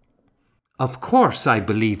 Of course I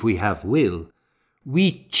believe we have will.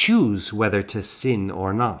 We choose whether to sin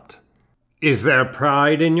or not." "Is there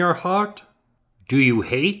pride in your heart? Do you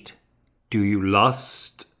hate? Do you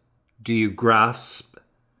lust? Do you grasp?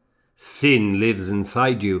 Sin lives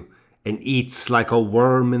inside you and eats like a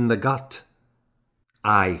worm in the gut.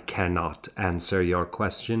 I cannot answer your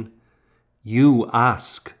question. You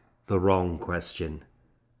ask the wrong question.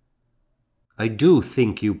 I do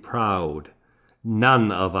think you proud.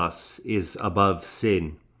 None of us is above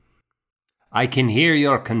sin. I can hear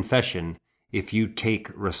your confession if you take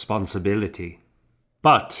responsibility.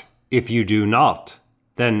 But if you do not,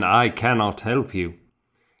 then I cannot help you.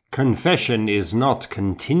 Confession is not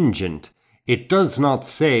contingent. It does not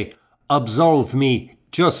say, absolve me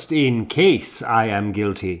just in case I am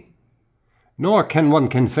guilty. Nor can one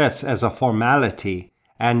confess as a formality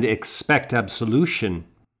and expect absolution.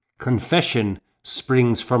 Confession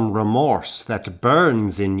springs from remorse that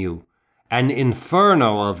burns in you, an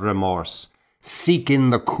inferno of remorse, seeking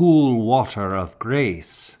the cool water of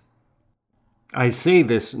grace. I say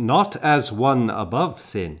this not as one above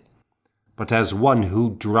sin, but as one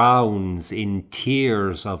who drowns in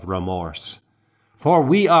tears of remorse. For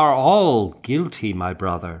we are all guilty, my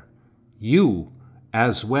brother, you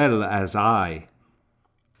as well as I.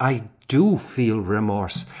 I do feel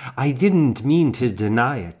remorse. I didn't mean to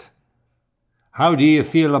deny it. How do you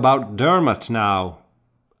feel about Dermot now?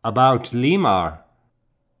 About Limar?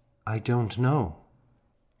 I don't know.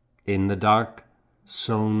 In the dark,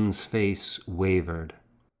 Sohn's face wavered,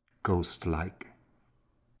 ghost-like.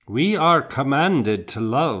 We are commanded to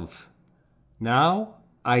love. Now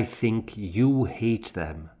I think you hate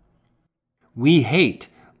them. We hate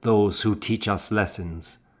those who teach us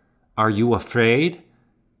lessons. Are you afraid?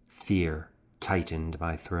 Fear tightened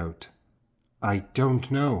my throat. I don't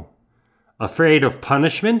know. Afraid of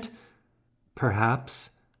punishment?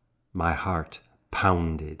 Perhaps. My heart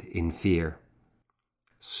pounded in fear.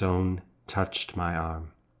 Sohn touched my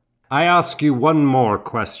arm. I ask you one more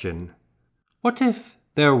question. What if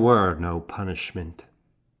there were no punishment?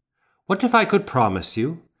 What if I could promise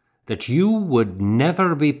you that you would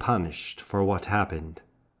never be punished for what happened?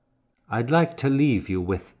 I'd like to leave you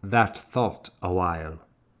with that thought a while.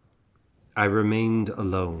 I remained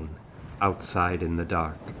alone, outside in the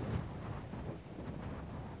dark.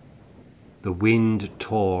 The wind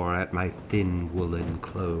tore at my thin woolen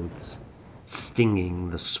clothes, stinging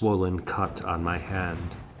the swollen cut on my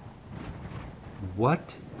hand.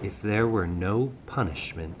 What if there were no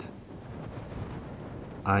punishment?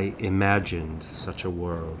 I imagined such a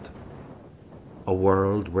world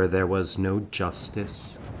where there was no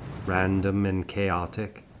justice, random and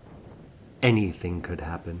chaotic. Anything could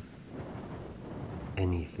happen.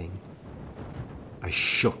 Anything. I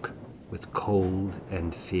shook with cold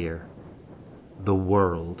and fear. The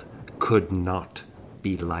world could not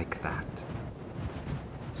be like that.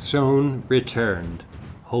 Sohn returned,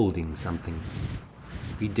 holding something.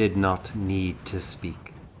 We did not need to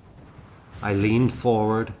speak. I leaned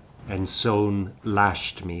forward, and Sohn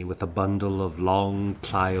lashed me with a bundle of long,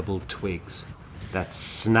 pliable twigs that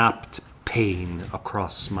snapped pain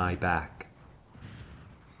across my back.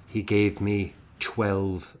 He gave me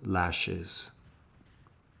 12 lashes.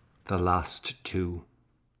 The last 2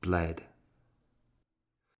 bled.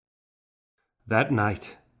 That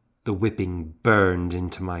night, the whipping burned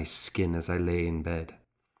into my skin as I lay in bed.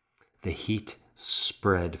 The heat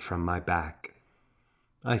spread from my back.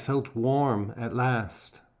 I felt warm at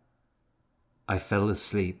last. I fell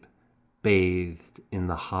asleep, bathed in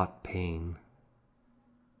the hot pain.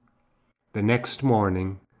 The next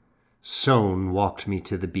morning, Sohn walked me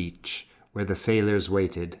to the beach, where the sailors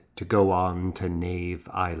waited to go on to Nave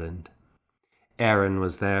Island. Aaron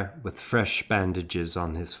was there with fresh bandages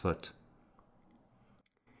on his foot.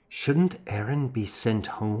 "Shouldn't Aaron be sent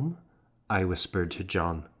home?" I whispered to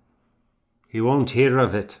John. "He won't hear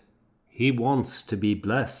of it. He wants to be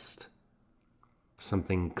blessed."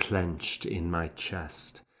 Something clenched in my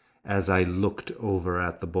chest as I looked over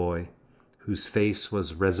at the boy, whose face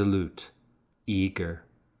was resolute, eager.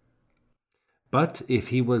 But if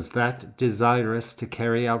he was that desirous to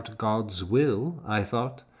carry out God's will, I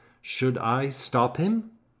thought, should I stop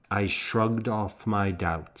him? I shrugged off my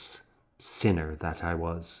doubts, sinner that I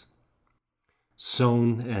was.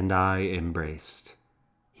 Sohn and I embraced.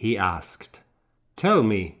 He asked, "Tell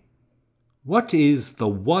me, what is the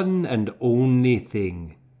one and only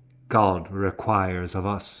thing God requires of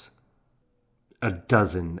us?" A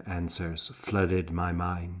dozen answers flooded my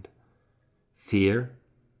mind. Fear,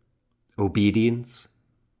 obedience,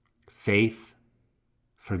 faith,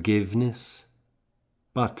 forgiveness.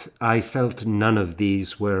 But I felt none of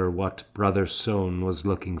these were what Brother Sohn was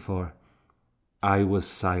looking for. I was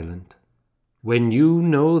silent. When you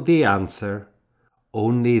know the answer,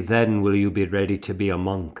 only then will you be ready to be a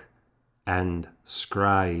monk and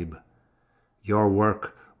scribe. Your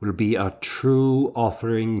work will be a true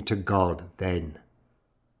offering to God then.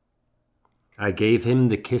 I gave him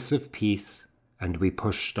the kiss of peace, and we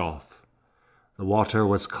pushed off. The water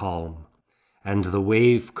was calm, and the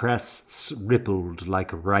wave crests rippled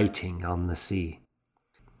like writing on the sea.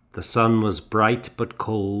 The sun was bright but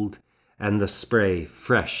cold, and the spray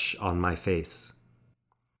fresh on my face.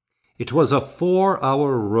 It was a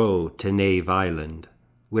 4-hour row to Nave Island,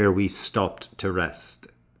 where we stopped to rest.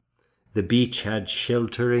 The beach had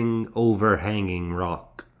sheltering, overhanging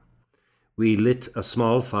rock. We lit a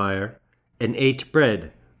small fire and ate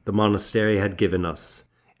bread the monastery had given us,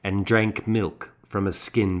 and drank milk from a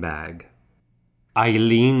skin bag. I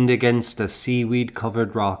leaned against a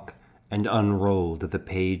seaweed-covered rock and unrolled the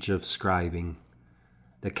page of scribing.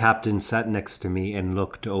 The captain sat next to me and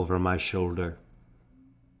looked over my shoulder.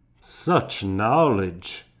 "Such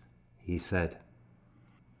knowledge," he said.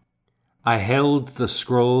 I held the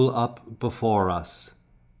scroll up before us,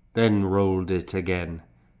 then rolled it again.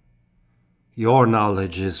 "Your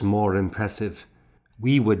knowledge is more impressive.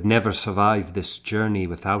 We would never survive this journey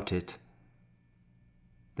without it."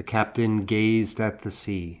 The captain gazed at the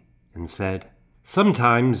sea and said,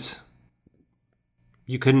 "Sometimes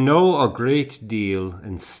you can know a great deal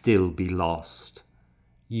and still be lost.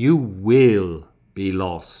 You will be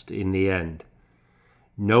lost in the end.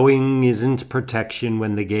 Knowing isn't protection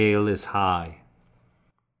when the gale is high.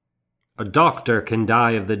 A doctor can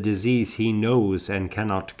die of the disease he knows and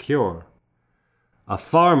cannot cure. A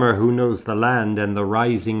farmer who knows the land and the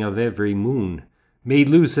rising of every moon may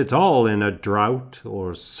lose it all in a drought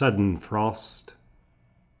or sudden frost.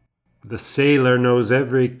 The sailor knows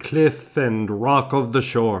every cliff and rock of the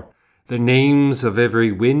shore, the names of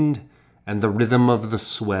every wind and the rhythm of the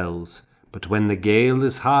swells, but when the gale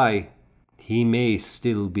is high, he may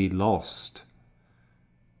still be lost.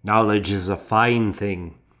 Knowledge is a fine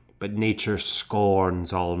thing, but nature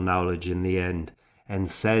scorns all knowledge in the end, and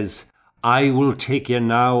says, I will take you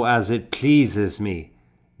now as it pleases me,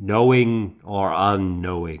 knowing or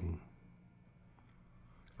unknowing.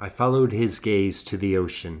 I followed his gaze to the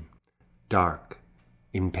ocean, dark,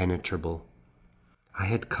 impenetrable. I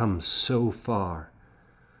had come so far,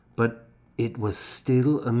 but it was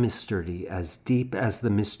still a mystery as deep as the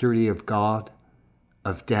mystery of God,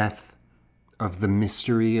 of death, of the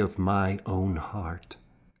mystery of my own heart.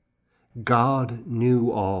 God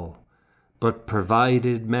knew all, but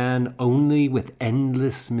provided man only with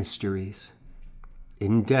endless mysteries.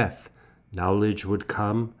 In death, knowledge would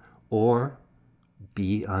come or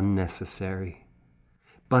be unnecessary.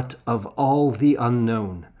 But of all the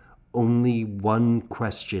unknown, only one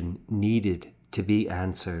question needed to be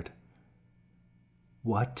answered.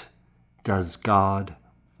 What does God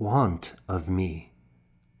want of me?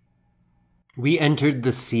 We entered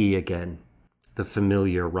the sea again, the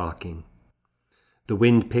familiar rocking. The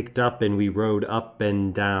wind picked up and we rode up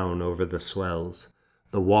and down over the swells,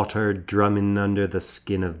 the water drumming under the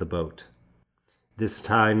skin of the boat. This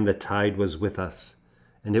time the tide was with us,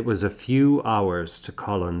 and it was a few hours to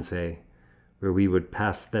Colonsay, where we would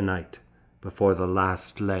pass the night before the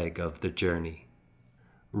last leg of the journey.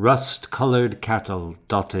 Rust-colored cattle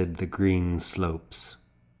dotted the green slopes.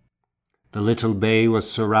 The little bay was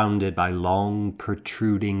surrounded by long,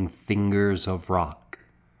 protruding fingers of rock.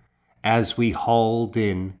 As we hauled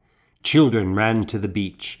in, children ran to the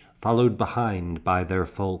beach, followed behind by their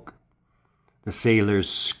folk. The sailors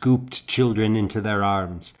scooped children into their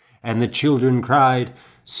arms, and the children cried,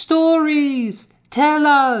 "Stories! Tell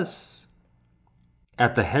us!"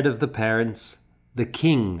 At the head of the parents, the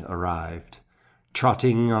king arrived,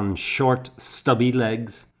 trotting on short, stubby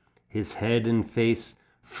legs, his head and face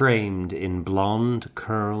framed in blonde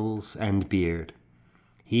curls and beard.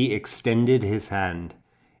 He extended his hand,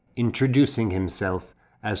 introducing himself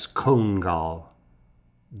as Congal.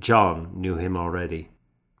 John knew him already.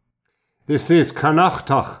 "This is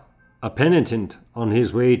Carnachtach, a penitent on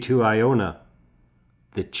his way to Iona."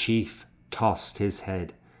 The chief tossed his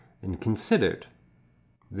head and considered,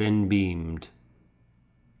 then beamed.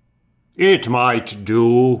 "It might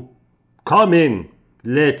do. Come in.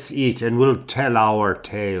 Let's eat and we'll tell our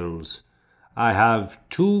tales. I have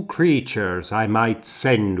 2 creatures I might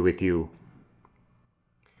send with you."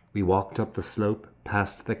 We walked up the slope,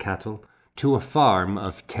 past the cattle, to a farm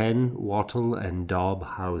of 10 wattle and daub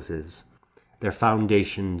houses, their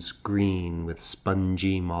foundations green with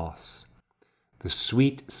spongy moss. The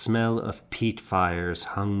sweet smell of peat fires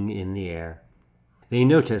hung in the air. They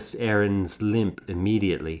noticed Aaron's limp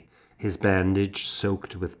immediately, his bandage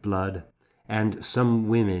soaked with blood, and some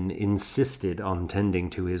women insisted on tending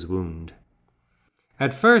to his wound.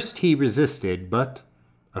 At first he resisted, but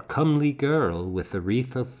a comely girl with a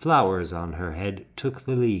wreath of flowers on her head took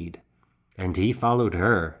the lead, and he followed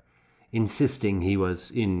her, insisting he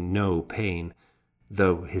was in no pain,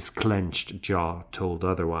 though his clenched jaw told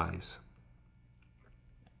otherwise.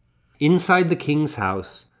 Inside the king's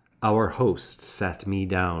house, our host sat me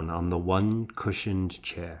down on the one cushioned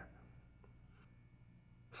chair.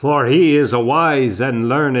 "For he is a wise and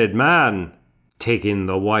learned man, taking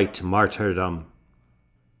the white martyrdom."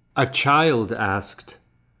 A child asked,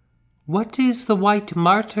 "What is the white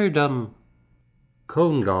martyrdom?"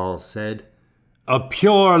 Congal said, "A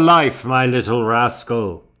pure life, my little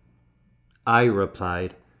rascal." I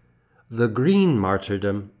replied, "The green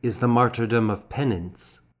martyrdom is the martyrdom of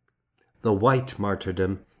penance. The white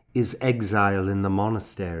martyrdom is exile in the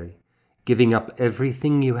monastery, giving up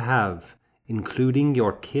everything you have, including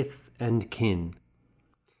your kith and kin.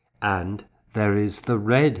 And there is the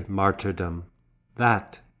red martyrdom.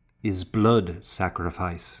 That is blood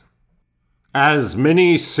sacrifice." "As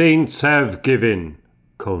many saints have given,"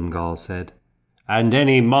 Congal said, "and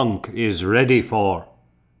any monk is ready for."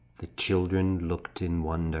 The children looked in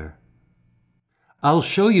wonder. "I'll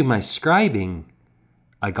show you my scribing."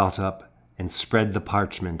 I got up and spread the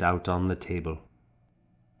parchment out on the table.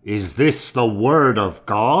 "Is this the word of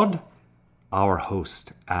God?" our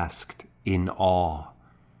host asked in awe.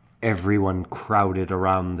 Everyone crowded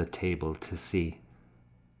around the table to see.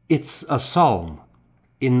 "It's a psalm.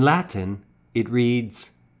 In Latin, it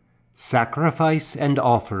reads, 'Sacrifice and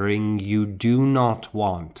offering you do not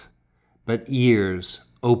want, but ears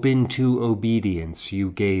open to obedience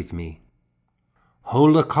you gave me.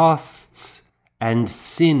 Holocausts and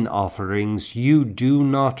sin offerings you do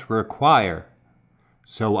not require.'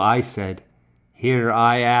 So I said, 'Here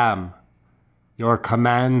I am. Your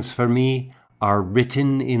commands for me are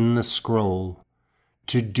written in the scroll.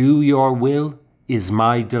 To do your will is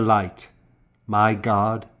my delight. My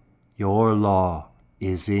God, your law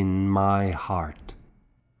is in my heart.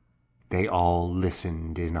 They all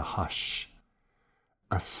listened in a hush.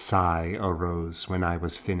 A sigh arose when I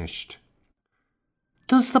was finished.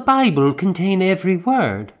 Does the Bible contain every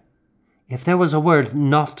word? If there was a word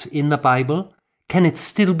not in the Bible, can it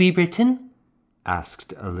still be written?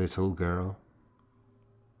 Asked a little girl.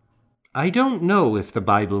 I don't know if the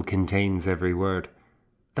Bible contains every word.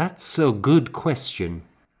 That's a good question.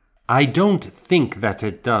 I don't think that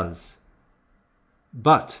it does.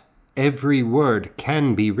 But every word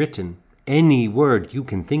can be written, any word you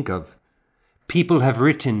can think of. People have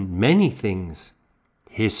written many things.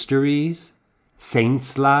 Histories,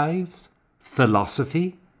 saints' lives,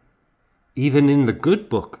 philosophy. Even in the good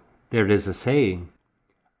book there is a saying,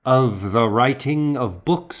 "Of the writing of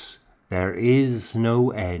books there is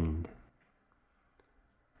no end."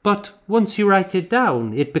 But once you write it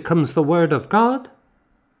down, it becomes the word of God?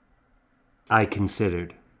 I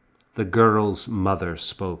considered. The girl's mother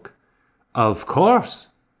spoke. Of course.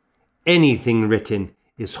 Anything written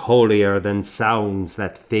is holier than sounds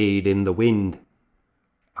that fade in the wind.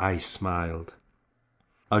 I smiled.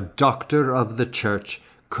 A doctor of the church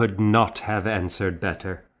could not have answered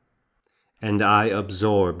better. And I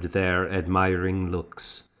absorbed their admiring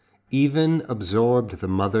looks, even absorbed the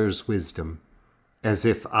mother's wisdom, as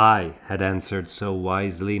if I had answered so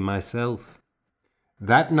wisely myself.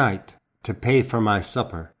 That night, to pay for my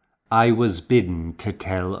supper, I was bidden to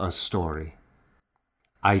tell a story.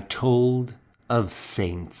 I told of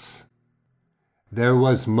saints. There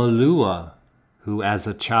was Malua, who as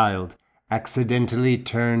a child accidentally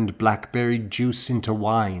turned blackberry juice into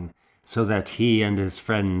wine so that he and his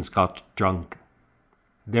friends got drunk.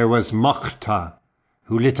 There was Mochta,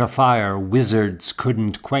 who lit a fire wizards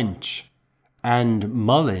couldn't quench, and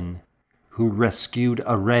Mullin, who rescued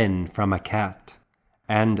a wren from a cat,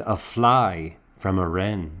 and a fly from a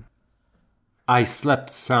wren. I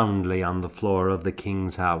slept soundly on the floor of the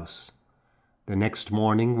king's house. The next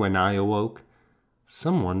morning when I awoke,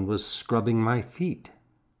 someone was scrubbing my feet.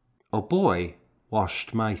 A boy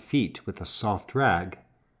washed my feet with a soft rag.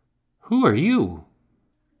 Who are you?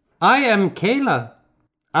 I am Kayla.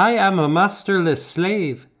 I am a masterless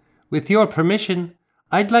slave. With your permission,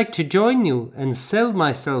 I'd like to join you and sell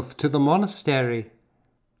myself to the monastery.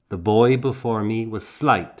 The boy before me was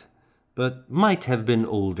slight, but might have been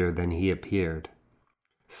older than he appeared.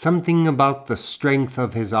 Something about the strength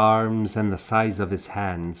of his arms and the size of his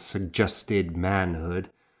hands suggested manhood,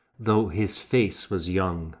 though his face was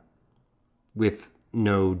young, with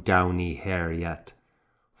no downy hair yet.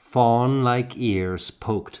 Fawn-like ears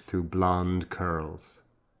poked through blonde curls.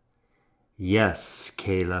 Yes,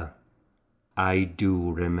 Kayla, I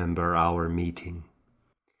do remember our meeting.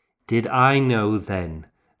 Did I know then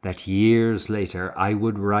that years later I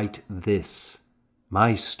would write this,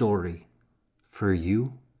 my story, for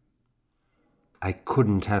you? I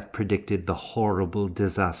couldn't have predicted the horrible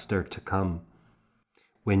disaster to come.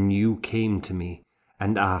 When you came to me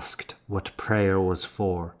and asked what prayer was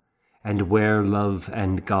for, and where love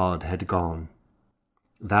and God had gone.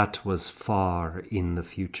 That was far in the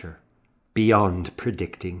future, beyond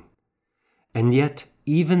predicting. And yet,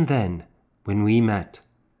 even then, when we met,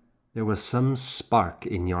 there was some spark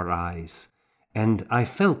in your eyes, and I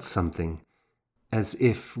felt something, as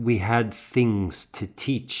if we had things to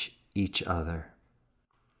teach each other.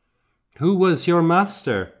 Who was your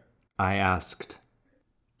master? I asked.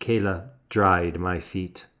 Kayla dried my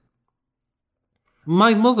feet.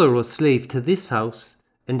 My mother was slave to this house,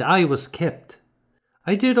 and I was kept.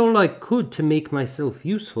 I did all I could to make myself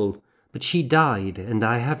useful, but she died, and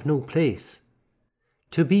I have no place.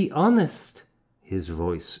 To be honest, his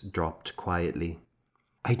voice dropped quietly,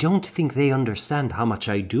 I don't think they understand how much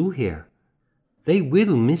I do here. They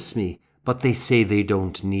will miss me, but they say they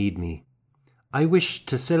don't need me. I wished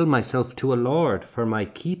to sell myself to a lord for my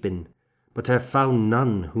keeping, but have found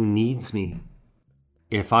none who needs me.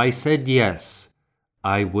 If I said yes,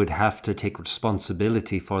 I would have to take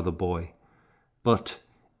responsibility for the boy, but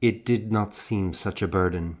it did not seem such a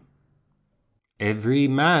burden. Every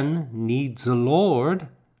man needs a lord,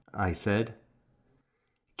 I said.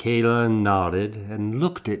 Kayla nodded and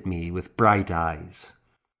looked at me with bright eyes.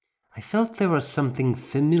 I felt there was something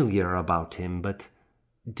familiar about him, but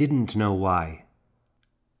didn't know why.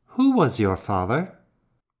 Who was your father?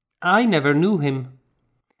 I never knew him.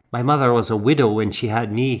 My mother was a widow when she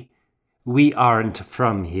had me. We aren't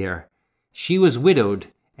from here. She was widowed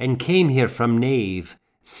and came here from Nave,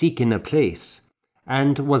 seeking a place,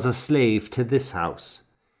 and was a slave to this house.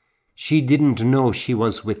 She didn't know she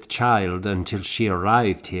was with child until she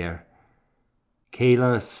arrived here.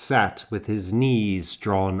 Kayla sat with his knees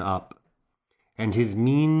drawn up, and his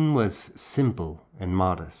mien was simple and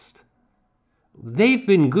modest. "They've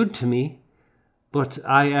been good to me, but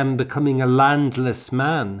I am becoming a landless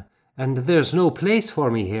man, and there's no place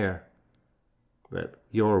for me here." "Well,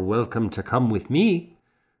 you're welcome to come with me,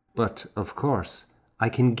 but, of course, I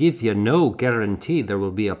can give you no guarantee there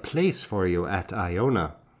will be a place for you at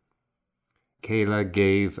Iona." Kayla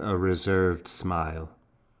gave a reserved smile.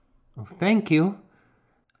 "Oh, thank you.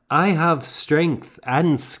 I have strength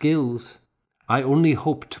and skills. I only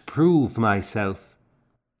hope to prove myself."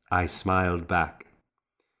 I smiled back.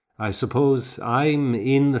 "I suppose I'm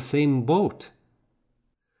in the same boat."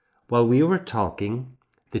 While we were talking,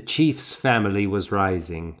 the chief's family was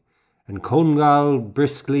rising, and Congal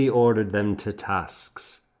briskly ordered them to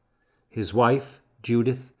tasks. His wife,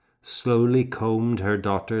 Judith, slowly combed her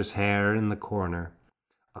daughter's hair in the corner,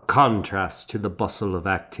 a contrast to the bustle of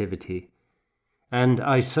activity, and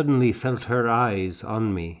I suddenly felt her eyes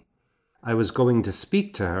on me. I was going to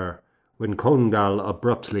speak to her when Congal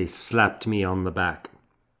abruptly slapped me on the back.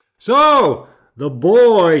 "So, the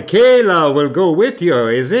boy Kayla will go with you,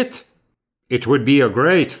 is it? It would be a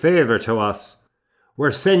great favour to us.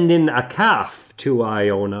 We're sending a calf to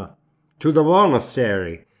Iona, to the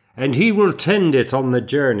monastery, and he will tend it on the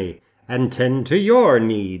journey and tend to your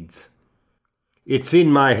needs. It's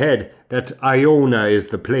in my head that Iona is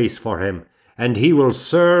the place for him, and he will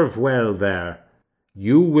serve well there.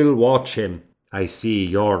 You will watch him. I see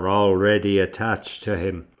you're already attached to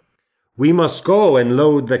him. We must go and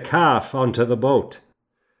load the calf onto the boat.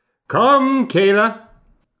 Come, Kayla."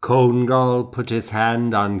 Congal put his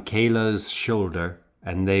hand on Kayla's shoulder,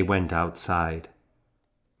 and they went outside.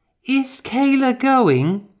 "Is Kayla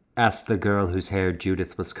going?" asked the girl whose hair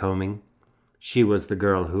Judith was combing. She was the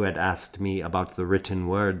girl who had asked me about the written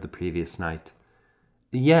word the previous night.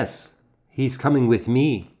 "Yes, he's coming with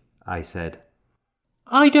me," I said.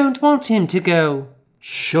 "I don't want him to go."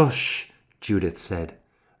 "Shush," Judith said.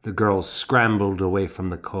 The girl scrambled away from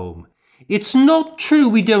the comb. "It's not true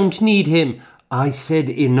we don't need him. I said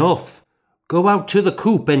enough. Go out to the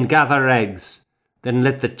coop and gather eggs. Then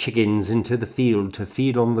let the chickens into the field to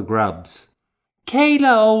feed on the grubs."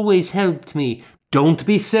 "Kayla always helped me." "Don't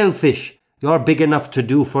be selfish. You're big enough to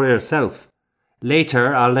do for yourself.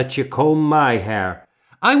 Later I'll let you comb my hair."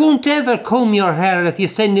 "I won't ever comb your hair if you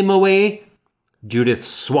send him away." Judith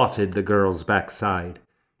swatted the girl's backside.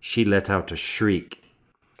 She let out a shriek.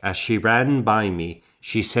 As she ran by me,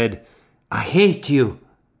 she said, "I hate you."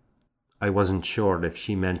 I wasn't sure if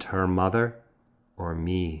she meant her mother or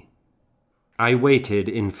me. I waited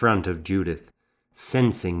in front of Judith,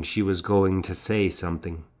 sensing she was going to say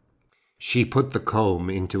something. She put the comb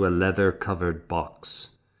into a leather-covered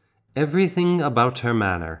box. Everything about her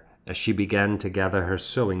manner, as she began to gather her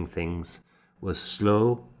sewing things, was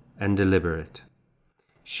slow and deliberate.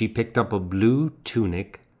 She picked up a blue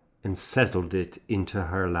tunic and settled it into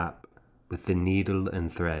her lap with the needle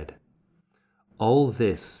and thread. All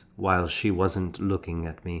this while she wasn't looking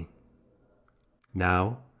at me.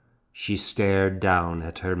 Now she stared down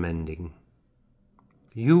at her mending.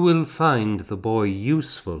 "You will find the boy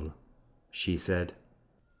useful," she said.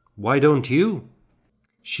 "Why don't you?"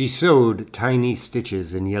 She sewed tiny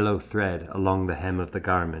stitches in yellow thread along the hem of the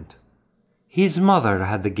garment. "His mother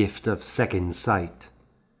had the gift of second sight.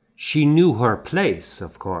 She knew her place,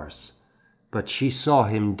 of course, but she saw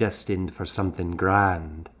him destined for something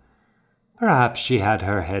grand. Perhaps she had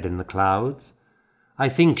her head in the clouds. I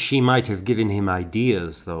think she might have given him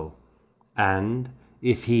ideas, though. And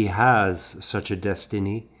if he has such a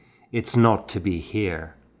destiny, it's not to be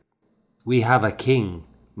here. We have a king,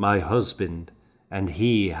 my husband, and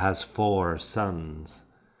he has 4 sons.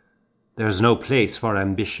 There's no place for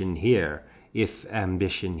ambition here, if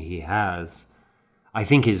ambition he has. I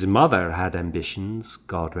think his mother had ambitions,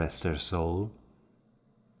 God rest her soul."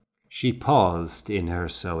 She paused in her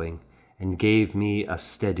sewing and gave me a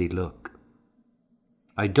steady look.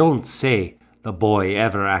 I don't say the boy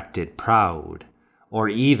ever acted proud, or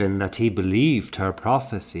even that he believed her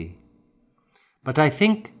prophecy. But I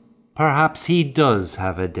think perhaps he does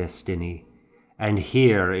have a destiny, and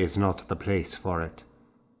here is not the place for it.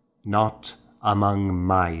 Not among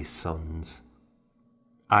my sons.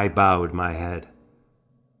 I bowed my head.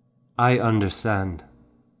 "I understand."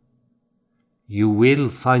 "You will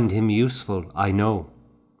find him useful, I know.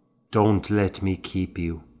 Don't let me keep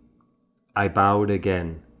you." I bowed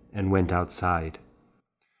again and went outside.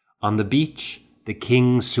 On the beach, the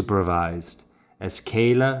king supervised, as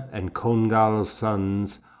Kayla and Congal's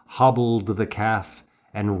sons hobbled the calf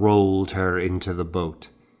and rolled her into the boat.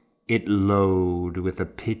 It lowed with a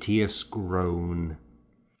piteous groan.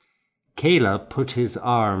 Kayla put his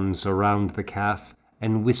arms around the calf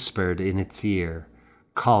and whispered in its ear,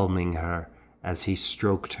 calming her as he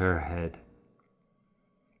stroked her head.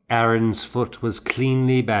 Aaron's foot was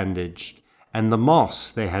cleanly bandaged, and the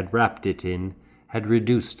moss they had wrapped it in had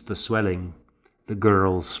reduced the swelling. The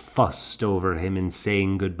girls fussed over him in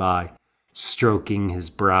saying goodbye, stroking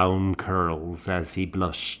his brown curls as he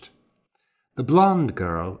blushed. The blonde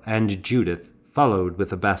girl and Judith followed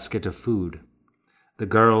with a basket of food. The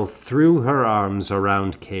girl threw her arms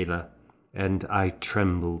around Kayla, and I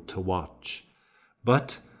trembled to watch.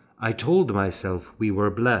 But I told myself we were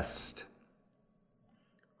blessed.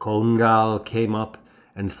 Congal came up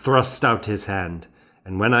and thrust out his hand,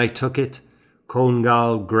 and when I took it,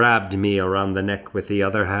 Congal grabbed me around the neck with the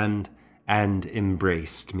other hand and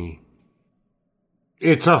embraced me.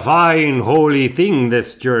 "It's a fine, holy thing,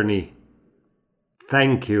 this journey."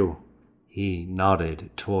 "Thank you." He nodded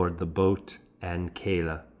toward the boat and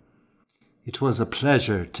Kayla. "It was a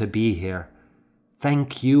pleasure to be here.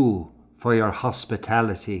 Thank you for your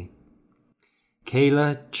hospitality."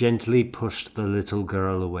 Kayla gently pushed the little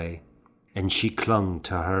girl away, and she clung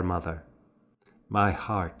to her mother. My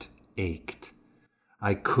heart ached.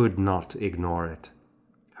 I could not ignore it.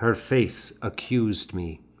 Her face accused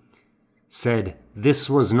me, said this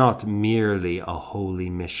was not merely a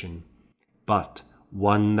holy mission, but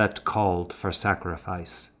one that called for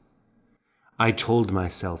sacrifice. I told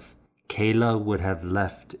myself Kayla would have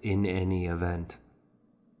left in any event.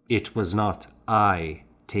 It was not I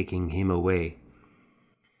taking him away.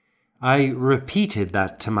 I repeated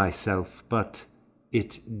that to myself, but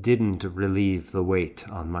it didn't relieve the weight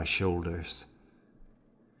on my shoulders.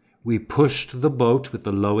 We pushed the boat with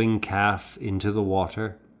the lowing calf into the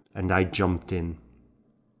water, and I jumped in.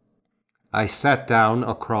 I sat down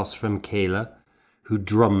across from Kayla, who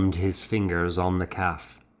drummed his fingers on the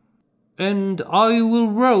calf. "And I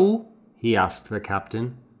will row?" he asked the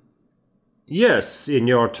captain. "Yes, in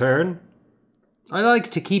your turn." "I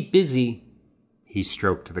like to keep busy." He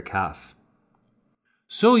stroked the calf.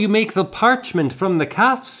 "So you make the parchment from the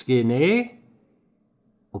calf skin, eh?"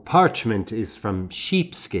 Well, parchment is from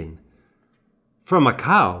sheepskin. From a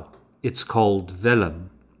cow, it's called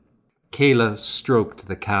vellum. Kayla stroked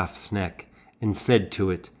the calf's neck and said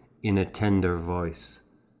to it in a tender voice,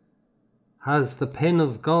 "Has the pen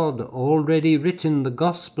of God already written the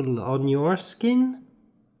gospel on your skin?"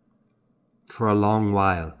 For a long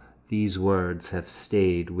while, these words have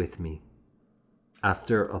stayed with me.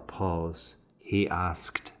 After a pause, he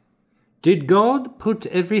asked, "Did God put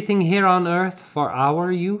everything here on earth for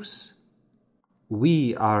our use?"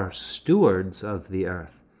 We are stewards of the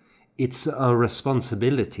earth. It's a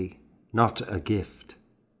responsibility, not a gift.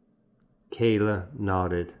 Kayla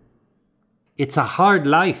nodded. "It's a hard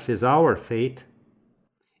life is our fate."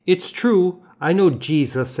 "It's true. I know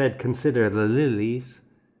Jesus said consider the lilies.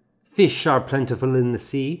 Fish are plentiful in the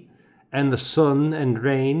sea, and the sun and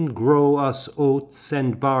rain grow us oats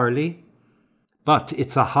and barley. But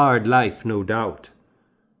it's a hard life, no doubt.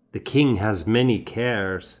 The king has many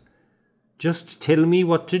cares. Just tell me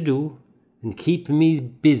what to do, and keep me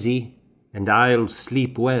busy, and I'll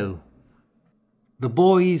sleep well." The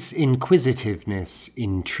boy's inquisitiveness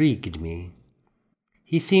intrigued me.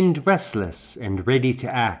 He seemed restless and ready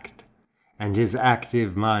to act, and his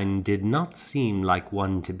active mind did not seem like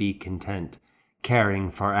one to be content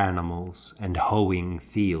caring for animals and hoeing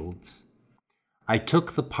fields. I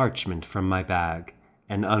took the parchment from my bag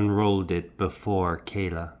and unrolled it before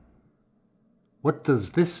Kayla. "What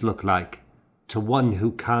does this look like to one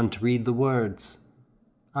who can't read the words?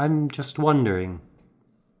 I'm just wondering."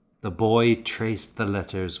 The boy traced the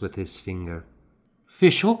letters with his finger.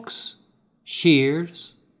 "Fish hooks,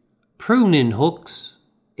 shears, pruning hooks,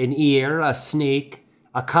 an ear, a snake,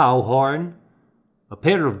 a cow horn, a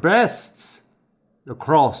pair of breasts, a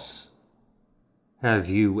cross." "Have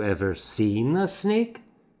you ever seen a snake?"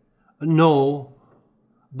 "No,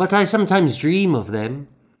 but I sometimes dream of them.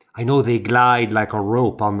 I know they glide like a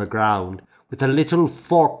rope on the ground, with a little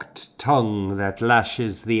forked tongue that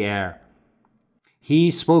lashes the air.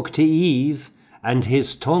 He spoke to Eve, and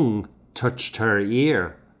his tongue touched her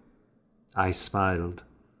ear." I smiled.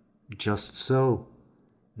 "Just so.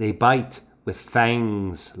 They bite with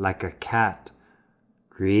fangs like a cat."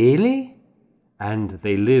 "Really?" "And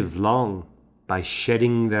they live long by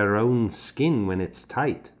shedding their own skin when it's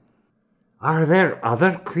tight." "Are there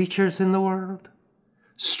other creatures in the world?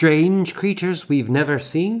 Strange creatures we've never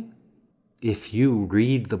seen?" "If you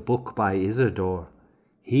read the book by Isidore,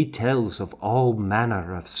 he tells of all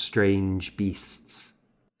manner of strange beasts."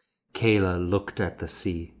 Kayla looked at the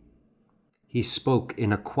sea. He spoke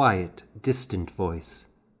in a quiet, distant voice,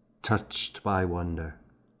 touched by wonder.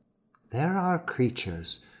 There are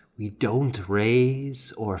creatures we don't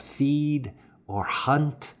raise or feed or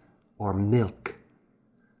hunt or milk.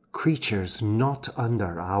 Creatures not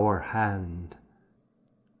under our hand.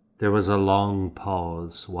 There was a long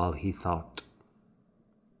pause while he thought.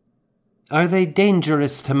 Are they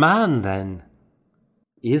dangerous to man, then?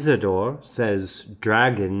 Isidore says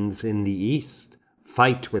dragons in the east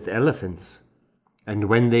fight with elephants, and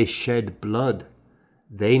when they shed blood,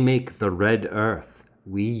 they make the red earth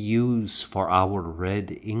we use for our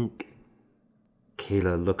red ink.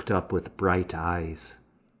 Kayla looked up with bright eyes.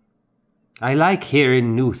 I like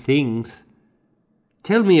hearing new things.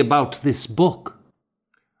 Tell me about this book.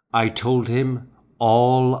 I told him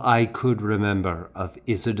all I could remember of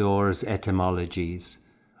Isidore's etymologies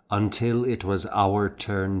until it was our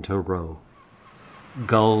turn to row.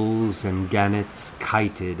 Gulls and gannets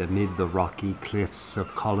kited amid the rocky cliffs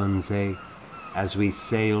of Colonsay as we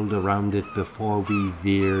sailed around it before we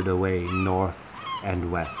veered away north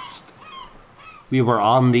and west. We were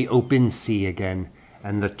on the open sea again,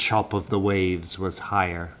 and the chop of the waves was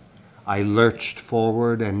higher. I lurched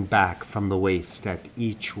forward and back from the waist at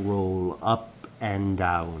each roll, up and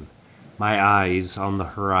down, my eyes on the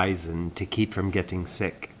horizon to keep from getting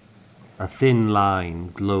sick. A thin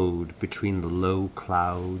line glowed between the low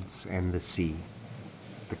clouds and the sea.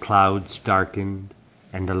 The clouds darkened,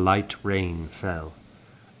 and a light rain fell.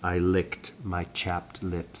 I licked my chapped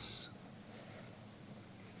lips.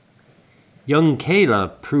 Young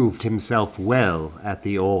Kayla proved himself well at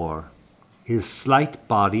the oar. His slight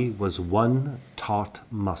body was one taut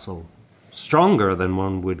muscle, stronger than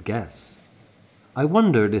one would guess. I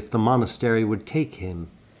wondered if the monastery would take him,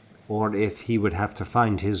 or if he would have to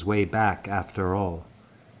find his way back after all.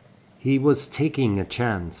 He was taking a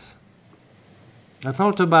chance. I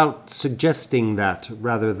thought about suggesting that,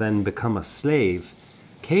 rather than become a slave,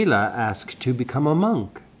 Kayla asked to become a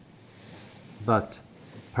monk. But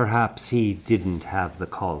perhaps he didn't have the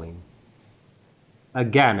calling. A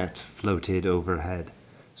gannet floated overhead,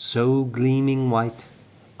 so gleaming white,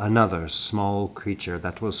 another small creature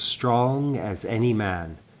that was strong as any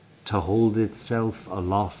man, to hold itself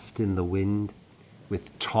aloft in the wind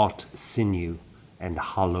with taut sinew and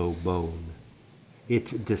hollow bone.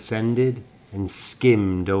 It descended and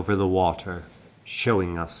skimmed over the water,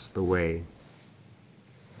 showing us the way.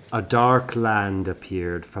 A dark land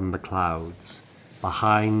appeared from the clouds,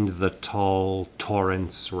 behind the tall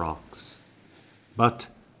Torrance rocks. But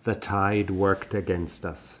the tide worked against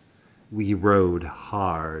us. We rowed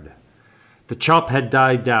hard. The chop had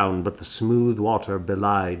died down, but the smooth water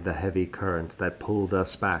belied the heavy current that pulled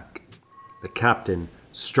us back. The captain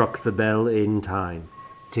struck the bell in time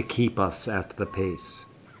to keep us at the pace.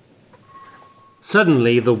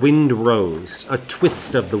 Suddenly the wind rose, a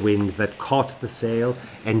twist of the wind that caught the sail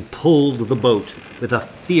and pulled the boat with a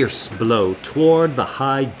fierce blow toward the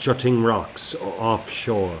high jutting rocks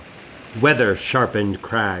offshore. Weather-sharpened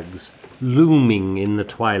crags, looming in the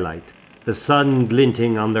twilight, the sun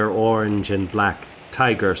glinting on their orange and black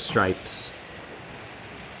tiger stripes.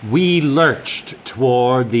 We lurched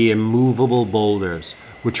toward the immovable boulders,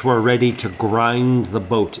 which were ready to grind the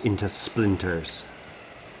boat into splinters.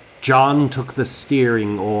 John took the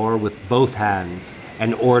steering oar with both hands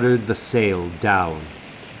and ordered the sail down.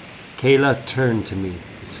 Kayla turned to me,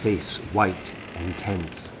 his face white and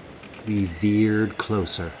tense. We veered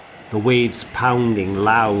closer, the waves pounding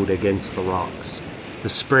loud against the rocks. The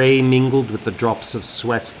spray mingled with the drops of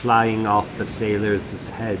sweat flying off the sailors'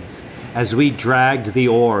 heads as we dragged the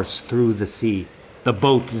oars through the sea, the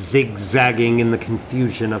boat zigzagging in the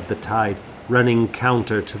confusion of the tide, running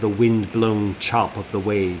counter to the wind-blown chop of the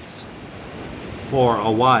waves. For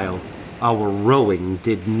a while, our rowing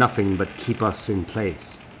did nothing but keep us in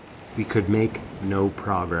place. We could make no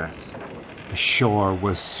progress. The shore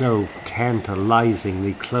was so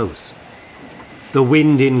tantalizingly close. The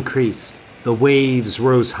wind increased. The waves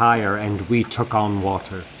rose higher, and we took on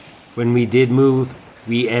water. When we did move,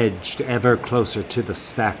 we edged ever closer to the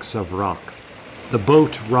stacks of rock. The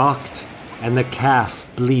boat rocked, and the calf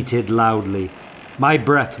bleated loudly. My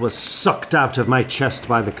breath was sucked out of my chest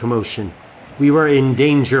by the commotion. We were in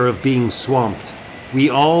danger of being swamped. We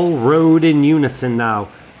all rowed in unison now,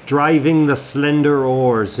 driving the slender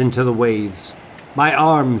oars into the waves. My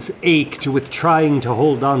arms ached with trying to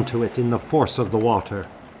hold on to it in the force of the water.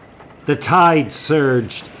 The tide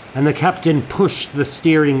surged, and the captain pushed the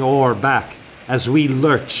steering oar back as we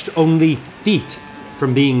lurched only feet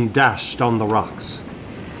from being dashed on the rocks.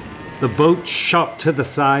 The boat shot to the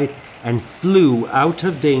side and flew out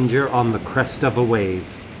of danger on the crest of a wave.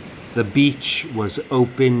 The beach was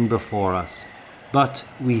open before us, but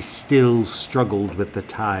we still struggled with the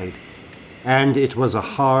tide. and it was a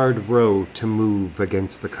hard row to move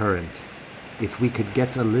against the current. If we could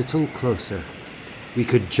get a little closer, we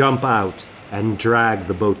could jump out and drag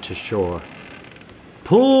the boat to shore.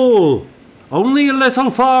 "Pull! Only a little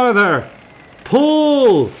farther!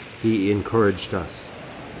 Pull!" he encouraged us.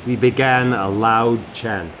 We began a loud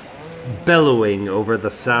chant, bellowing over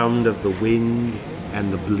the sound of the wind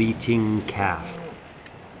and the bleating calf.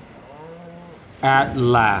 At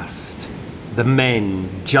last, the men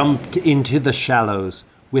jumped into the shallows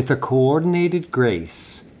with a coordinated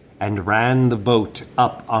grace and ran the boat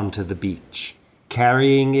up onto the beach,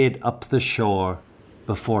 carrying it up the shore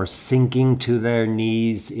before sinking to their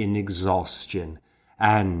knees in exhaustion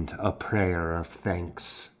and a prayer of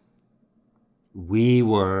thanks. We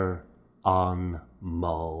were on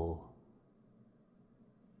Mull.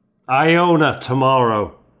 "Iona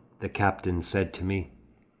tomorrow," the captain said to me.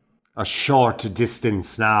 "A short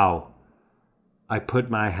distance now." I put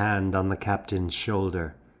my hand on the captain's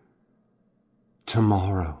shoulder.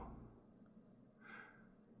 "Tomorrow."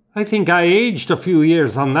 "I think I aged a few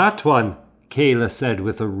years on that one," Kayla said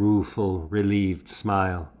with a rueful, relieved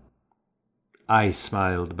smile. I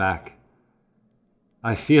smiled back.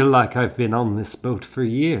 "I feel like I've been on this boat for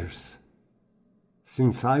years.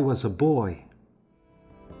 Since I was a boy."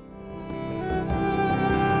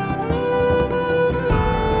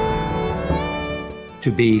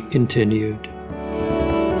 To be continued.